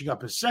finishing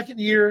up his 2nd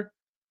year,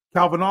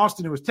 Calvin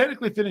Austin, who was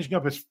technically finishing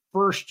up his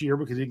 1st year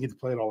because he didn't get to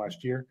play it all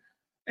last year,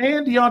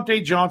 and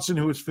Deontay Johnson,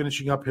 who is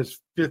finishing up his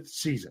 5th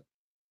season.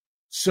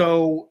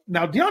 So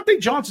now Deontay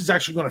Johnson's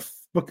actually going to,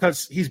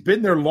 because he's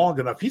been there long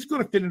enough, he's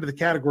going to fit into the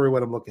category of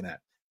what I'm looking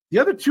at. The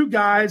other 2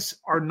 guys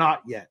are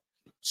not yet.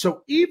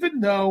 So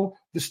even though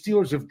the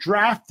Steelers have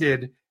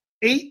drafted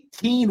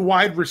 18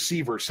 wide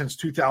receivers since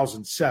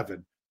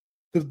 2007,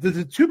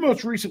 the 2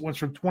 most recent ones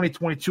from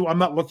 2022 I'm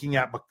not looking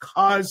at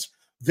because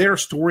their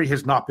story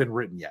has not been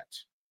written yet.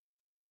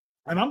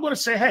 And I'm going to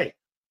say, hey,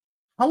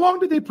 how long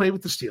did they play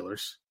with the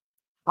Steelers?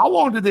 How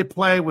long did they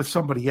play with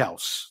somebody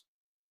else?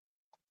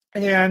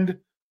 And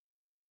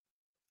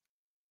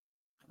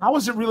how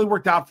has it really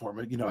worked out for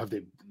them? Have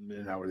they,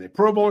 are they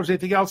Pro Bowlers,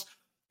 anything else?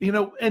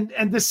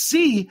 And to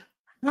see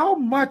how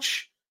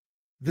much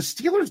the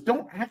Steelers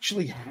don't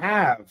actually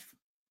have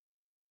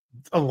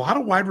a lot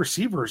of wide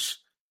receivers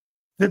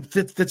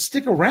that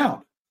stick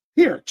around.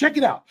 Here, check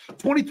it out.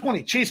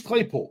 2020, Chase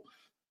Claypool.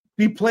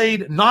 He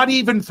played not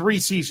even 3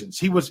 seasons.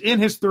 He was in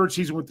his 3rd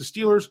season with the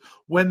Steelers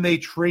when they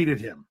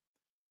traded him.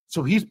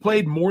 So he's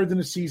played more than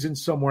a season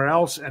somewhere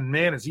else, and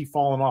man, has he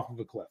fallen off of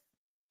a cliff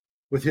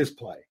with his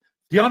play.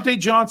 Deontay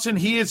Johnson,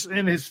 he is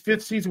in his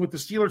 5th season with the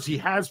Steelers. He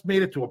has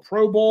made it to a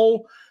Pro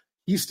Bowl.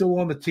 He's still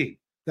on the team.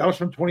 That was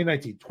from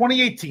 2019.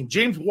 2018,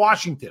 James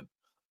Washington,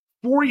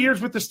 4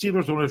 years with the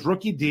Steelers on his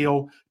rookie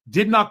deal,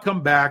 did not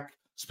come back,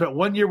 spent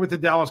 1 year with the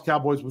Dallas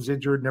Cowboys, was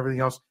injured and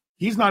everything else.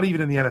 He's not even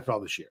in the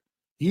NFL this year.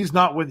 He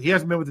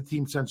hasn't been with the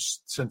team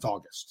since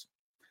August.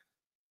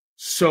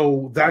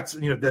 So that's,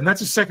 then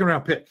that's a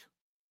 2nd-round pick.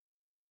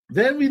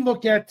 Then we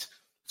look at,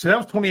 so that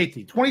was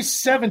 2018.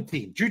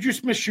 2017, Juju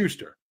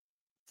Smith-Schuster.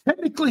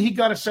 Technically, he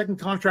got a 2nd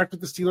contract with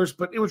the Steelers,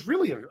 but it was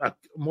really a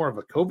more of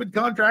a COVID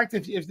contract,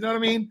 if you know what I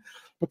mean,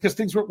 because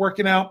things weren't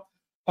working out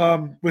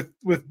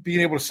with being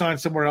able to sign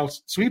somewhere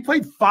else. So he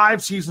played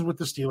 5 seasons with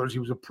the Steelers. He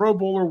was a Pro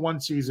Bowler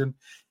 1 season.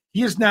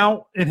 He is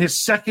now in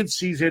his 2nd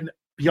season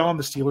beyond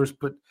the Steelers,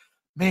 but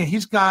man,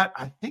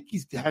 I think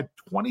he's had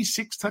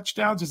 26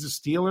 touchdowns as a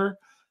Steeler,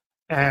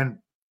 and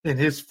in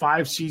his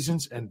 5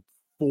 seasons, and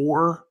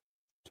 4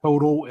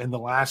 total in the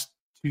last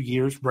 2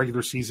 years,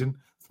 regular season.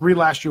 3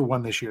 last year,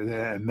 1 this year,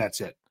 and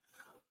that's it.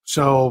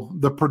 So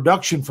the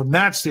production from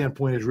that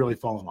standpoint has really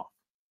fallen off.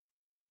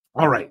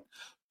 All right.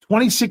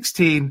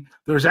 2016,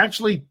 there's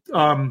actually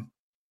got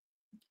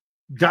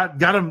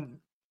him.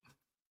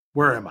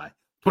 Where am I?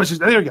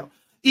 2016. There we go.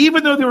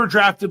 Even though they were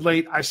drafted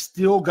late, I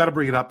still got to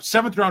bring it up.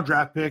 7th round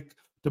draft pick,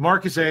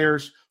 DeMarcus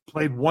Ayers,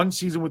 played 1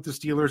 season with the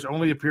Steelers,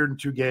 only appeared in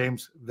 2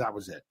 games. That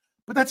was it.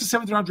 But that's a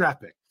 7th round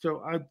draft pick.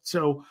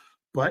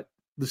 But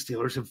the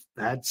Steelers have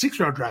had 6th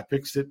round draft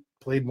picks that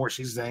played more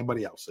seasons than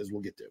anybody else, as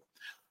we'll get to.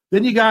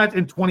 Then you got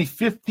in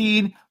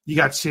 2015, you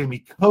got Sammy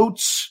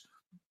Coates.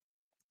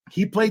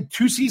 He played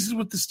 2 seasons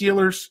with the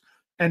Steelers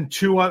and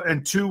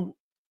two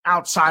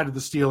outside of the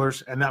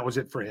Steelers, and that was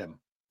it for him.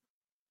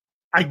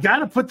 I got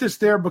to put this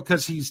there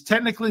because he's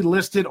technically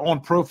listed on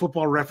Pro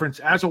Football Reference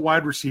as a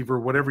wide receiver,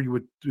 whatever you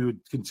would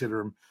consider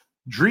him.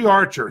 Dree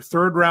Archer,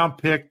 3rd round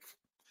pick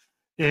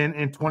in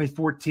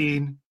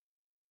 2014.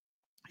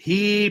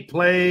 He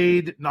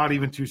played not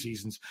even 2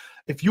 seasons.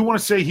 If you want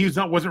to say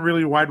wasn't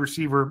really a wide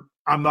receiver,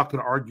 I'm not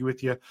going to argue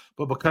with you.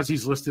 But because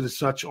he's listed as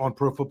such on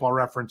Pro Football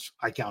Reference,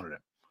 I counted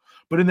him.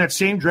 But in that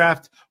same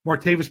draft,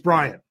 Martavis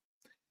Bryant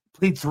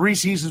played 3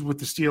 seasons with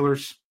the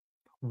Steelers,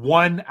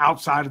 1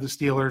 outside of the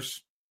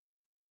Steelers.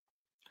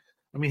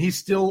 I mean, he's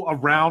still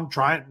around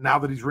now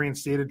that he's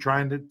reinstated,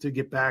 trying to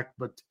get back,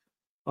 but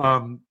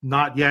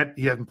not yet.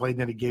 He hasn't played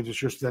in any games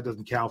this year, so that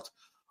doesn't count.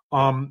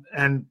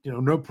 And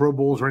no Pro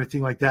Bowls or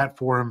anything like that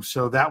for him.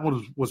 So that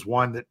was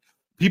one that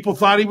people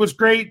thought he was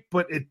great,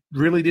 but it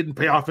really didn't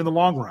pay off in the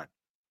long run.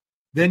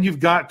 Then you've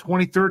got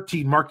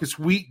 2013, Marcus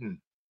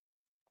Wheaton.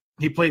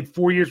 He played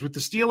 4 years with the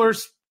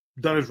Steelers,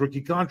 done his rookie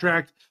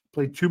contract,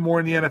 played 2 more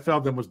in the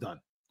NFL, then was done.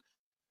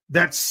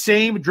 That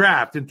same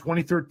draft in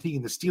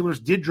 2013, the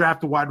Steelers did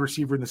draft a wide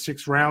receiver in the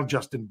 6th round,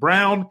 Justin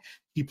Brown.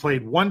 He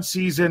played 1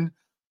 season,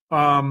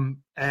 like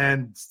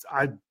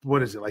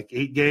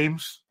 8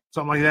 games,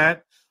 something like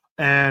that,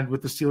 and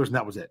with the Steelers, and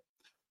that was it.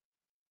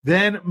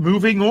 Then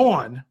moving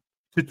on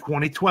to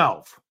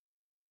 2012,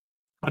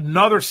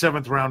 another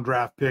 7th round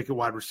draft pick at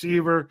wide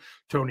receiver,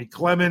 Tony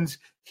Clemens.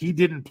 He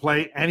didn't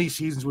play any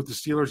seasons with the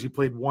Steelers. He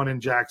played 1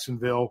 in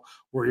Jacksonville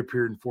where he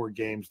appeared in 4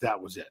 games.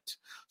 That was it.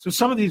 So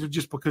some of these are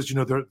just because,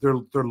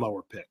 they're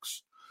lower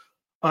picks.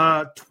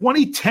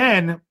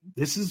 2010,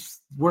 this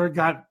is where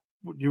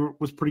it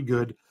was pretty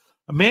good.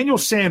 Emmanuel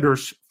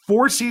Sanders,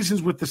 4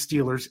 seasons with the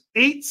Steelers,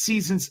 8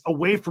 seasons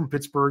away from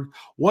Pittsburgh,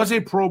 was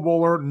a Pro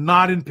Bowler,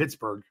 not in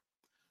Pittsburgh.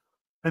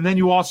 And then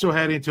you also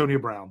had Antonio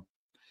Brown.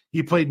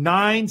 He played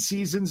 9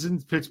 seasons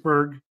in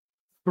Pittsburgh,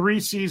 3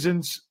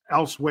 seasons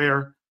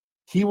elsewhere.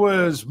 He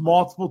was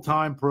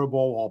multiple-time Pro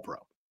Bowl All-Pro.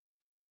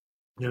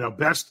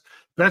 Best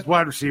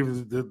wide receiver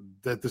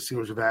that the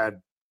Steelers have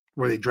had,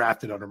 where they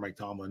drafted under Mike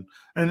Tomlin,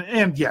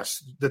 and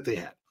yes, that they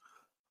had.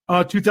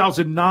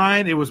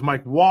 2009, it was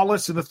Mike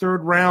Wallace in the 3rd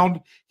round.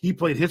 He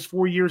played his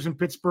 4 years in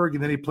Pittsburgh,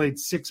 and then he played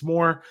 6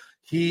 more.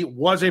 He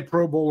was a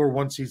Pro Bowler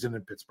 1 season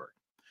in Pittsburgh.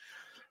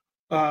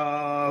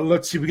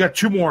 Let's see. We got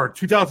 2 more.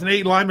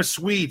 2008, Lima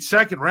Swede,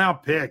 2nd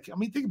round pick. I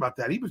mean, think about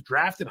that. He was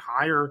drafted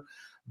higher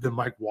than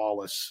Mike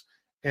Wallace,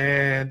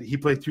 and he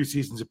played 2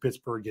 seasons at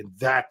Pittsburgh, and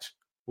that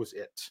was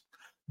it.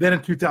 Then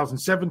in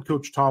 2007,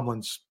 Coach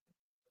Tomlin's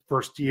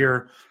first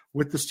year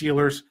with the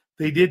Steelers,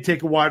 they did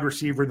take a wide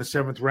receiver in the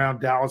 7th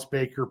round. Dallas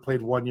Baker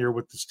played 1 year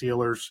with the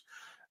Steelers,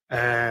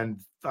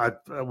 and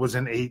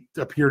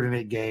appeared in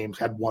 8 games,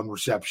 had 1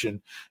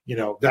 reception.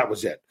 That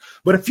was it.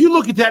 But if you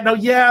look at that now,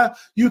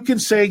 you can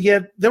say,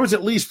 there was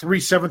at least 3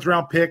 7th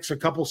round picks, a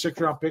couple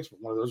 6th round picks,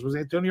 but one of those was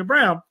Antonio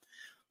Brown.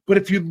 But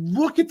if you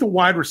look at the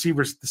wide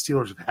receivers the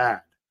Steelers have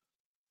had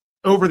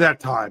over that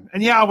time,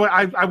 and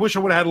I wish I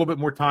would have had a little bit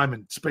more time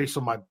and space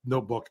on my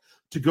notebook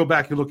to go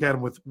back and look at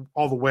them with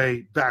all the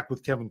way back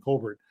with Kevin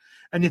Colbert.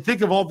 And you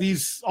think of all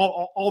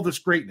this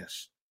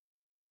greatness.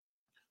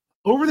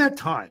 Over that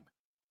time,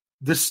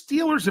 the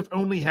Steelers have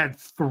only had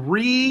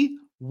 3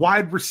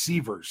 wide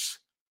receivers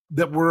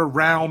that were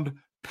around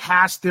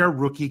past their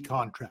rookie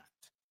contract.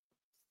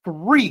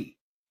 3.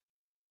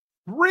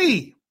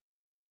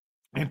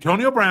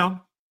 Antonio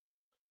Brown,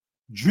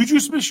 Juju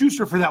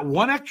Smith-Schuster for that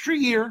 1 extra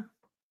year,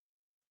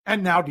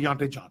 and now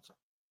Deontay Johnson.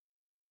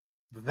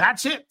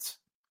 That's it.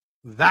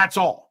 That's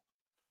all.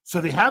 So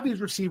they have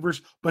these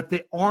receivers, but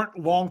they aren't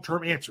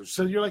long-term answers.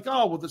 So you're like,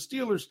 oh, well, the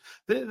Steelers,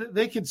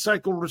 they can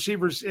cycle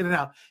receivers in and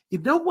out. You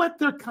know what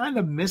they're kind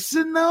of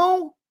missing,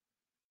 though?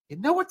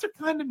 They're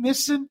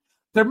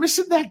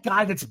missing that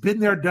guy that's been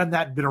there, done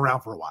that, and been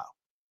around for a while.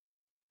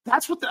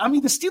 That's what the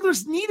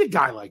Steelers need a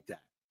guy like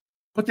that,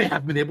 but they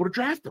haven't been able to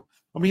draft him.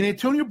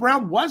 Antonio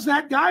Brown was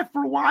that guy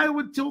for a while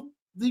until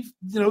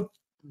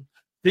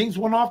things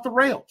went off the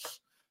rails.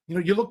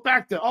 You look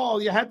back to,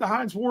 you had the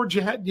Hines Ward,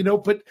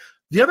 but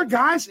the other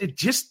guys, it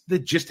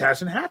just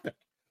hasn't happened.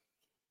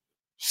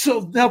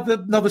 So now the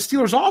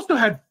Steelers also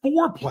had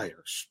 4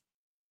 players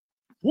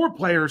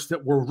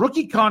that were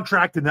rookie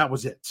contract, and that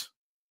was it.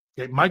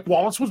 Okay, Mike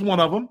Wallace was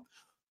one of them.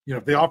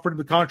 If they offered him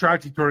the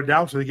contract, he turned it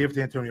down, so they gave it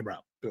to Antonio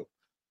Brown. Boom.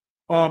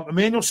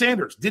 Emmanuel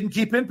Sanders didn't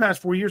keep in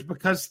past 4 years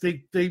because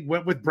they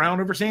went with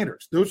Brown over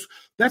Sanders. Those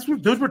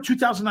were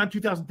 2009,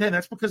 2010.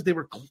 That's because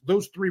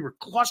those 3 were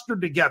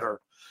clustered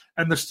together,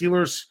 and the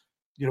Steelers,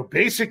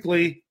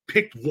 basically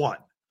picked one.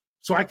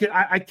 So I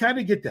kind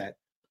of get that.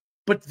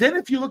 But then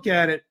if you look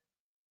at it,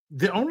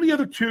 the only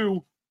other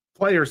two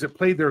players that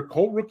played their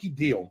Colt rookie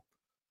deal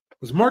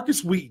was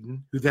Marcus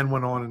Wheaton, who then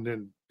went on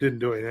and didn't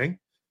do anything,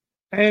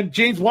 and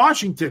James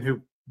Washington,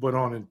 who went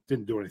on and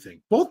didn't do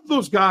anything. Both of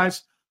those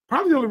guys,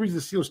 probably the only reason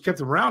the Steelers kept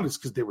them around is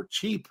because they were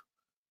cheap.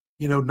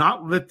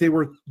 Not that they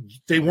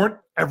weren't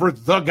ever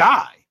the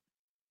guy.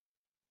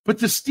 But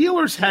the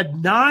Steelers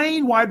had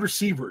 9 wide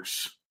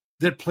receivers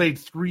that played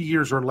 3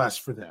 years or less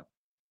for them.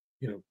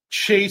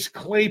 Chase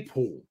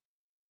Claypool,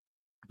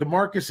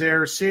 DeMarcus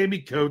Ayers, Sammy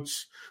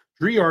Coates,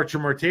 Dree Archer,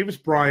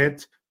 Martavis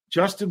Bryant,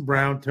 Justin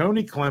Brown,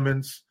 Tony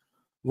Clemens,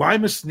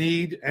 Lima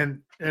Snead,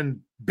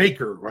 and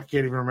Baker. I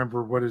can't even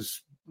remember what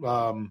his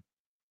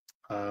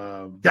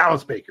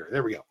Dallas Baker.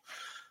 There we go.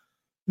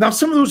 Now,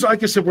 some of those,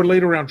 like I said, were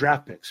later round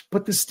draft picks.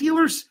 But the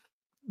Steelers,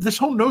 this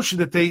whole notion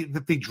that they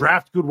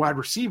draft good wide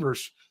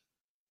receivers,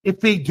 if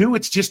they do,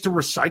 it's just to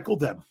recycle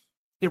them.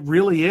 It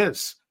really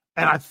is.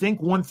 And I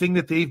think one thing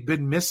that they've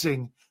been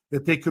missing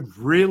that they could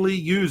really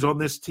use on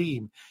this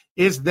team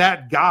is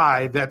that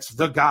guy that's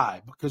the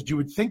guy. Because you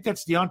would think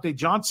that's Deontay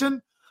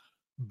Johnson,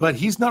 but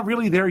he's not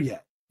really there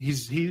yet.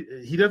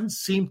 He doesn't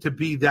seem to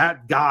be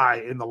that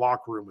guy in the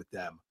locker room with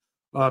them.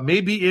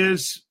 Maybe he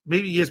is,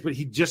 but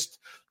he just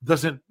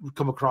doesn't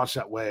come across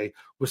that way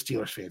with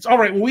Steelers fans. All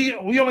right,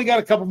 well, we only got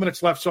a couple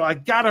minutes left, so I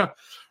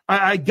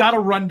gotta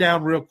run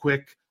down real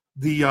quick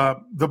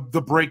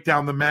the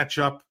breakdown, the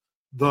matchup,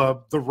 the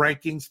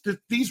rankings.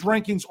 These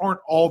rankings aren't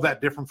all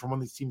that different from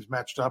when these teams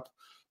matched up.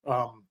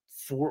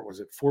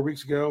 4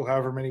 weeks ago?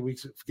 However many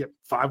weeks,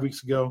 5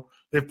 weeks ago.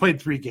 They've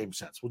played 3 games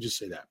since. We'll just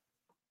say that.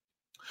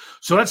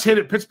 So let's hit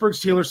it. Pittsburgh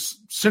Steelers,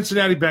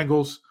 Cincinnati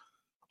Bengals.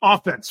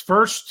 Offense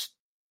first.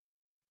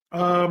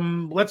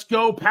 Let's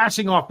go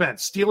passing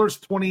offense. Steelers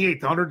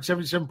 28th,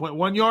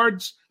 177.1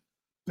 yards.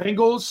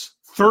 Bengals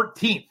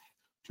 13th,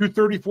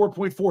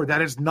 234.4.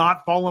 That has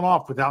not fallen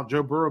off without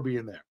Joe Burrow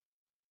being there.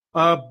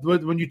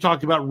 But when you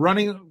talk about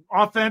running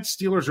offense,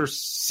 Steelers are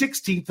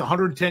 16th,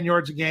 110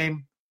 yards a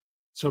game.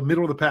 So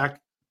middle of the pack.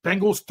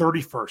 Bengals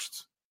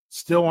 31st.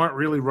 Still aren't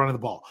really running the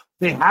ball.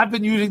 They have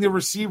been using the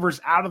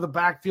receivers out of the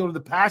backfield of the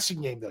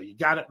passing game, though. You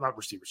got it. Not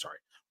receivers, sorry.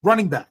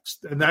 Running backs.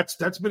 And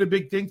that's been a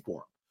big thing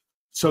for them.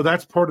 So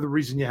that's part of the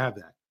reason you have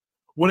that.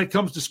 When it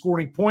comes to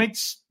scoring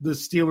points, the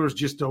Steelers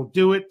just don't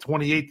do it.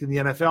 28th in the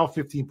NFL,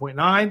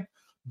 15.9.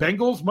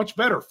 Bengals, much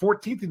better.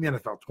 14th in the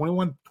NFL,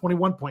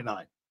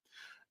 21.9.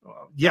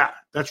 Yeah,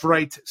 that's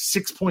right.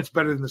 6 points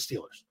better than the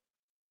Steelers.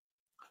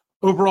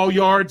 Overall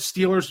yards,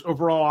 Steelers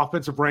overall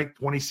offensive rank,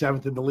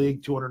 27th in the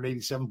league,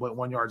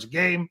 287.1 yards a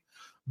game.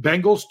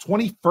 Bengals,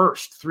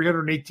 21st,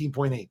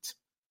 318.8.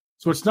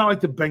 So it's not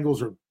like the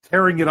Bengals are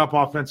tearing it up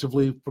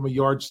offensively from a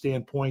yard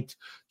standpoint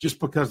just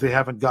because they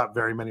haven't got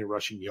very many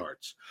rushing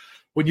yards.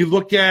 When you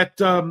look at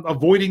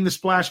avoiding the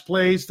splash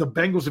plays, the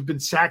Bengals have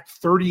been sacked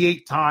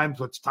 38 times.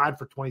 So it's tied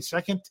for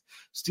 22nd.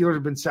 Steelers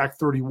have been sacked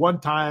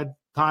 31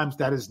 times.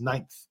 That is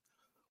 9th.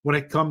 When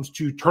it comes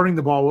to turning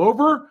the ball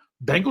over,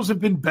 Bengals have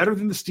been better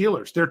than the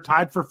Steelers. They're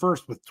tied for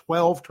first with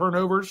 12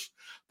 turnovers.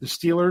 The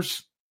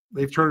Steelers,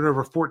 they've turned it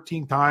over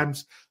 14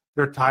 times.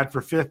 They're tied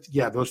for 5th.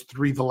 Yeah, those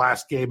 3 the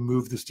last game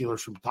moved the Steelers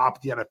from top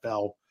of the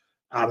NFL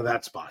out of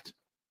that spot.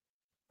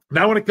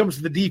 Now when it comes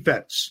to the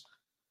defense,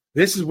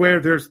 this is where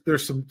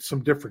there's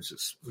some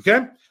differences.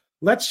 Okay?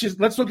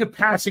 Let's look at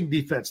passing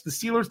defense. The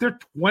Steelers, they're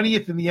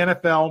 20th in the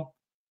NFL,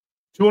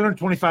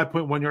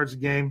 225.1 yards a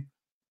game.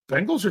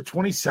 Bengals are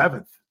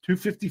 27th,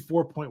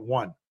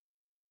 254.1.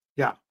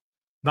 Yeah,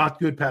 not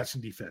good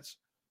passing defense.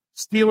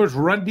 Steelers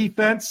run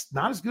defense,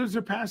 not as good as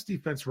their pass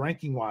defense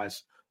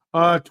ranking-wise.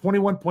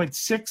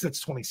 21.6,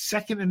 that's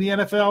 22nd in the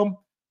NFL.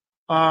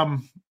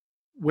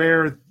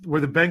 Where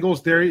the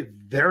Bengals,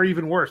 they're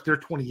even worse. They're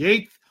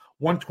 28th,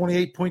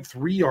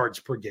 128.3 yards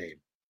per game.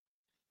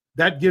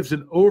 That gives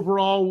an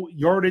overall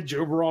yardage,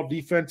 overall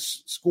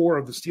defense score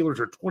of the Steelers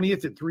are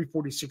 20th at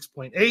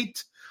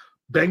 346.8.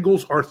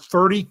 Bengals are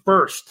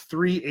 31st,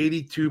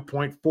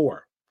 382.4.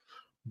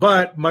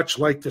 But much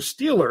like the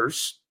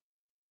Steelers,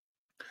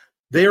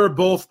 they are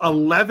both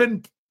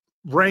 11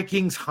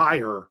 rankings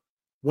higher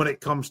when it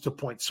comes to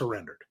points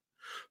surrendered.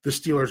 The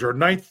Steelers are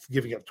 9th,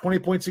 giving up 20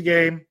 points a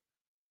game.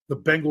 The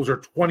Bengals are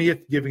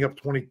 20th, giving up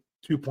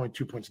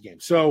 22.2 points a game.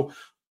 So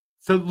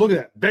look at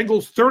that.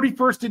 Bengals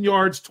 31st in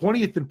yards,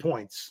 20th in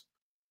points.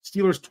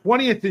 Steelers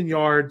 20th in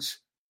yards,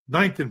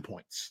 9th in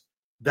points.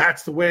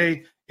 That's the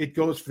way it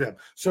goes for them.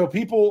 So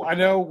people, I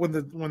know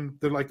when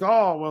they're like,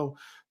 oh, well,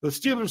 the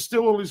Steelers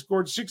still only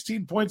scored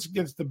 16 points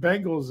against the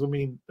Bengals. I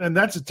mean, and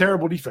that's a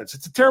terrible defense.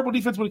 It's a terrible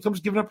defense when it comes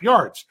to giving up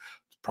yards.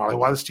 It's probably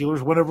why the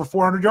Steelers went over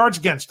 400 yards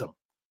against them.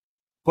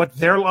 But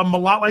they're a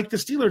lot like the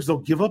Steelers. They'll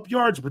give up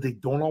yards, but they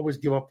don't always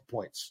give up the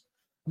points.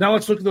 Now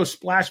let's look at those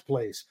splash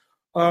plays.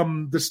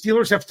 The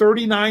Steelers have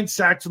 39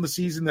 sacks in the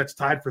season. That's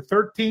tied for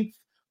 13th.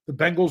 The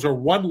Bengals are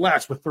 1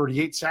 less with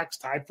 38 sacks,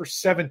 tied for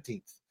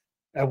 17th.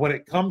 And when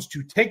it comes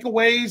to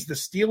takeaways, the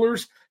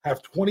Steelers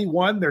have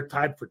 21. They're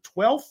tied for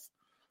 12th.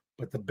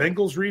 But the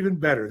Bengals are even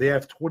better. They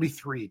have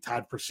 23,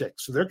 tied for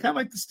 6. So they're kind of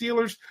like the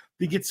Steelers.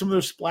 They get some of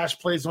those splash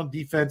plays on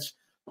defense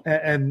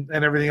and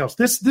everything else.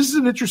 This is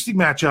an interesting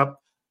matchup.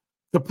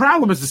 The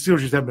problem is the Steelers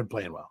just haven't been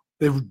playing well.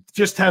 They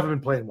just haven't been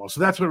playing well. So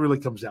that's what it really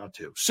comes down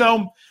to.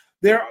 So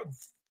there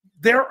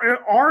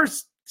are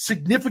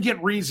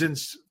significant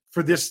reasons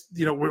for this,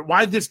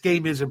 why this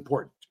game is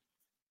important.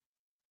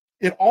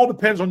 It all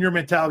depends on your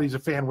mentality as a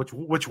fan,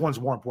 which one's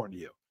more important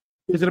to you.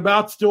 Is it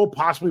about still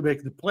possibly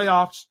making the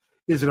playoffs?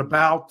 Is it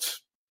about,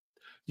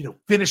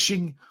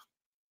 finishing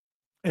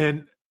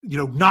and,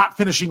 not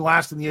finishing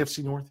last in the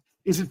AFC North?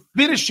 Is it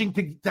finishing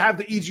to have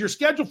the easier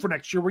schedule for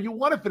next year where you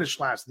want to finish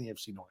last in the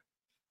AFC North?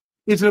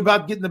 Is it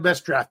about getting the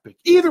best draft pick?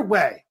 Either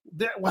way,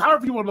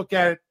 however you want to look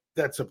at it,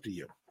 that's up to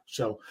you.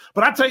 So,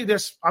 but I'll tell you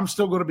this, I'm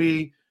still going to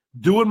be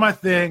doing my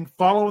thing,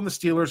 following the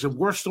Steelers, and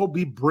we'll still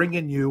be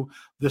bringing you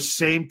the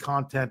same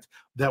content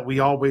that we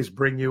always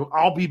bring you.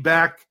 I'll be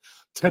back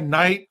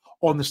tonight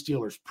on the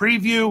Steelers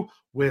preview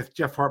with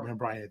Jeff Hartman and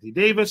Brian Anthony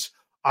Davis.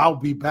 I'll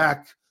be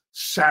back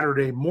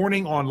Saturday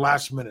morning on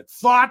Last Minute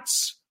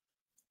Thoughts.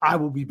 I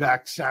will be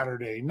back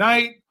Saturday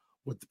night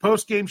with the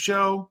post-game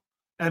show.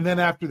 And then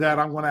after that,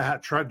 I'm going to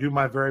try to do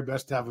my very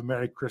best to have a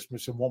Merry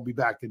Christmas and won't be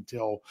back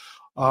until,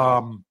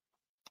 I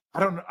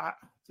don't know.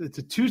 It's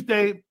a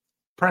Tuesday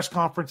press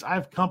conference. I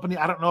have company.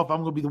 I don't know if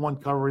I'm going to be the one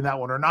covering that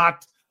one or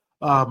not.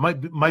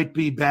 Might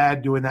be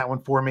bad doing that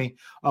one for me.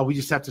 We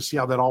just have to see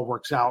how that all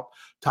works out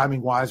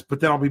timing-wise. But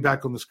then I'll be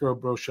back on the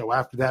Scrub Bro Show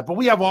after that. But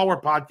we have all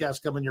our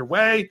podcasts coming your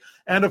way.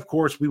 And, of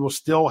course, we will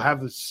still have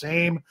the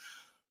same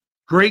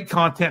great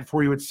content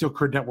for you at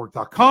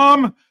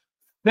SteelCurdNetwork.com.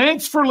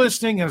 Thanks for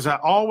listening. And as I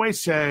always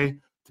say,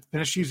 to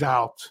finish these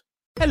out,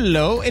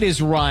 Hello, it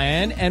is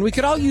Ryan, and we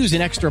could all use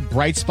an extra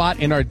bright spot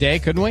in our day,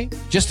 couldn't we?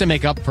 Just to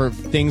make up for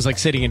things like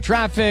sitting in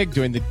traffic,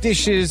 doing the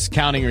dishes,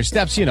 counting your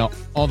steps,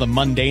 all the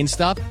mundane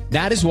stuff.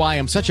 That is why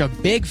I'm such a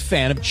big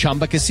fan of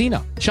Chumba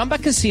Casino. Chumba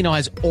Casino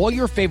has all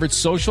your favorite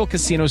social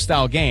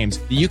casino-style games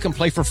that you can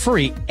play for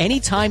free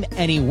anytime,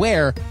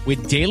 anywhere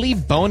with daily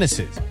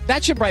bonuses.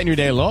 That should brighten your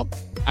day a little.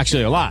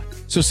 Actually, a lot.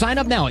 So sign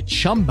up now at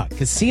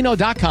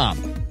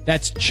ChumbaCasino.com.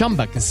 That's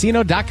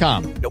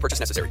ChumbaCasino.com. No purchase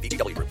necessary.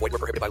 VGW Group. Void where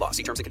prohibited by law.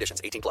 See terms and conditions.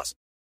 18+.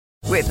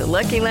 With the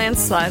Lucky Land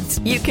Slots,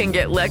 you can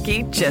get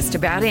lucky just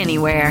about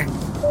anywhere.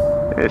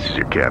 This is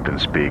your captain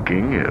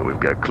speaking. We've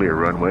got clear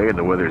runway and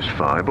the weather's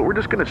fine, but we're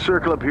just going to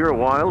circle up here a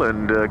while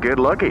and get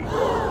lucky.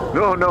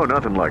 No,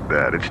 nothing like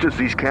that. It's just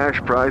these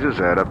cash prizes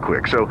add up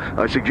quick. So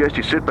I suggest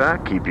you sit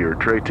back, keep your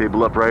tray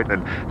table upright,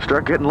 and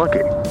start getting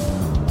lucky.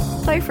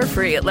 Play for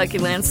free at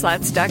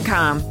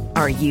LuckyLandSlots.com.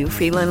 Are you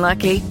feeling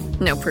lucky?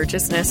 No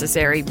purchase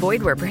necessary.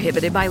 Void where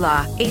prohibited by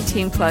law.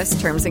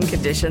 18+ terms and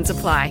conditions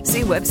apply.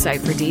 See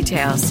website for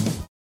details.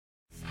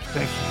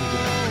 thanks for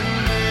doing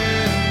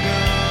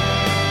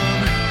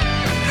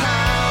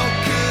How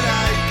could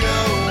I go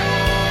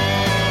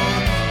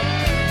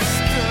on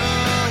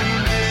stoned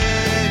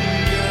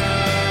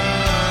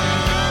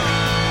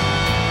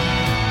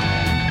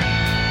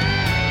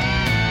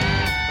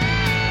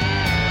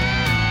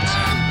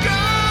I'm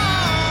gone.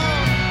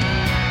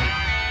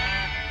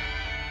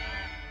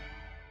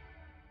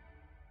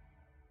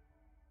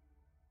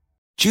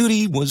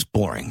 Judy was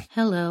boring.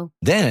 Hello.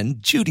 Then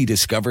Judy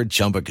discovered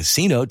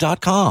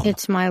ChumbaCasino.com.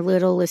 It's my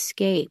little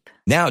escape.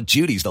 Now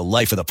Judy's the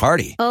life of the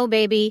party. Oh,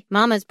 baby,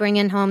 mama's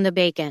bringing home the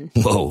bacon.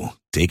 Whoa,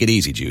 take it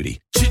easy,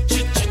 Judy.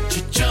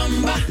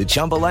 The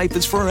Chumba life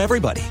is for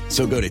everybody.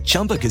 So go to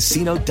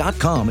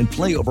ChumbaCasino.com and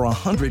play over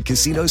 100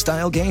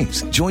 casino-style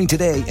games. Join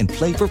today and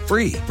play for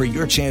free for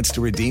your chance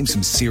to redeem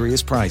some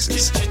serious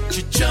prizes.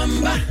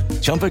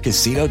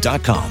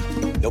 ChumbaCasino.com.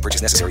 No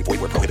purchase necessary. Void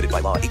where prohibited by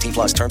law.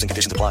 18+ terms and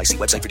conditions apply. See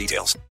website for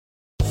details.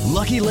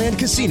 Lucky Land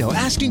Casino,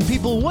 asking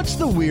people, what's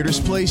the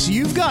weirdest place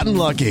you've gotten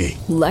lucky?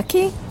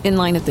 Lucky? In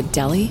line at the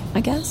deli,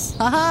 I guess?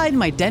 Aha, in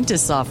my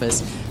dentist's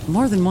office.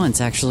 More than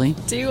once, actually.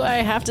 Do I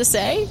have to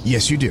say?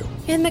 Yes, you do.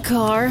 In the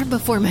car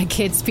before my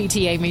kids'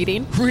 PTA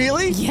meeting.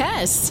 Really?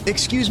 Yes.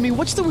 Excuse me,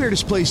 what's the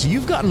weirdest place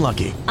you've gotten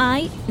lucky?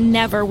 I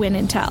never win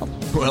and tell.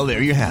 Well,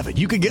 there you have it.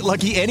 You can get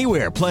lucky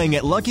anywhere, playing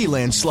at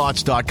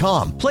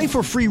LuckyLandSlots.com. Play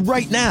for free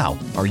right now.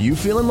 Are you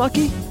feeling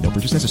lucky? No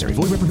purchase necessary.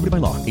 Void where prohibited by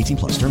law. 18+.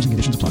 Terms and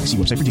conditions apply. See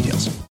website for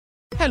details.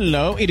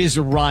 Hello, it is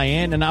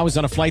Ryan, and I was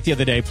on a flight the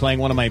other day playing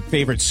one of my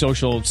favorite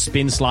social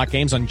spin slot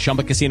games on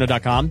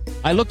ChumbaCasino.com.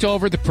 I looked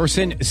over at the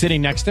person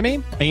sitting next to me,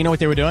 and you know what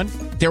they were doing?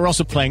 They were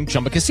also playing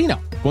Chumba Casino.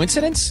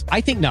 Coincidence?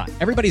 I think not.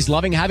 Everybody's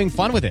loving having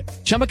fun with it.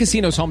 Chumba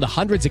Casino is home to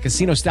hundreds of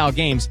casino-style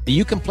games that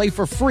you can play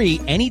for free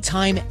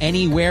anytime,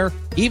 anywhere,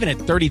 even at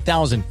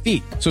 30,000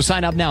 feet. So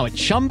sign up now at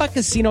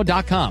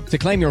ChumbaCasino.com to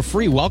claim your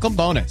free welcome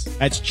bonus.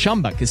 That's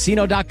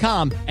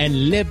ChumbaCasino.com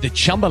and live the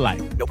Chumba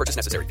life. No purchase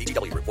necessary.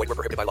 VGW Group. Void where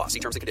prohibited by law. See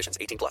terms and conditions.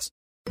 18+.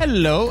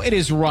 Hello, it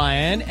is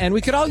Ryan, and we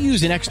could all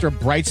use an extra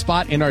bright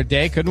spot in our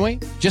day, couldn't we?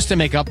 Just to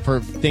make up for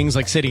things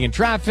like sitting in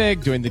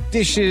traffic, doing the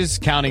dishes,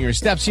 counting your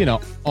steps, you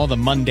know, all the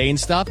mundane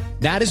stuff.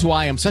 That is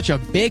why I'm such a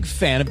big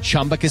fan of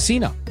Chumba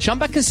Casino.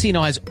 Chumba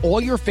Casino has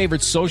all your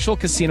favorite social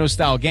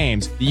casino-style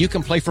games that you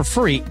can play for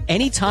free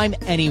anytime,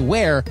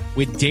 anywhere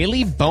with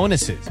daily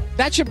bonuses.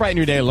 That should brighten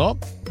your day a little.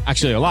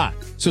 Actually, a lot.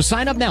 So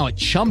sign up now at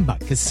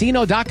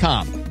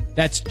ChumbaCasino.com.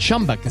 That's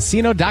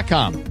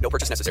ChumbaCasino.com. No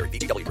purchase necessary.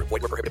 VGW Group.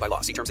 Void where prohibited by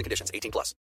law. See terms and conditions. 18+.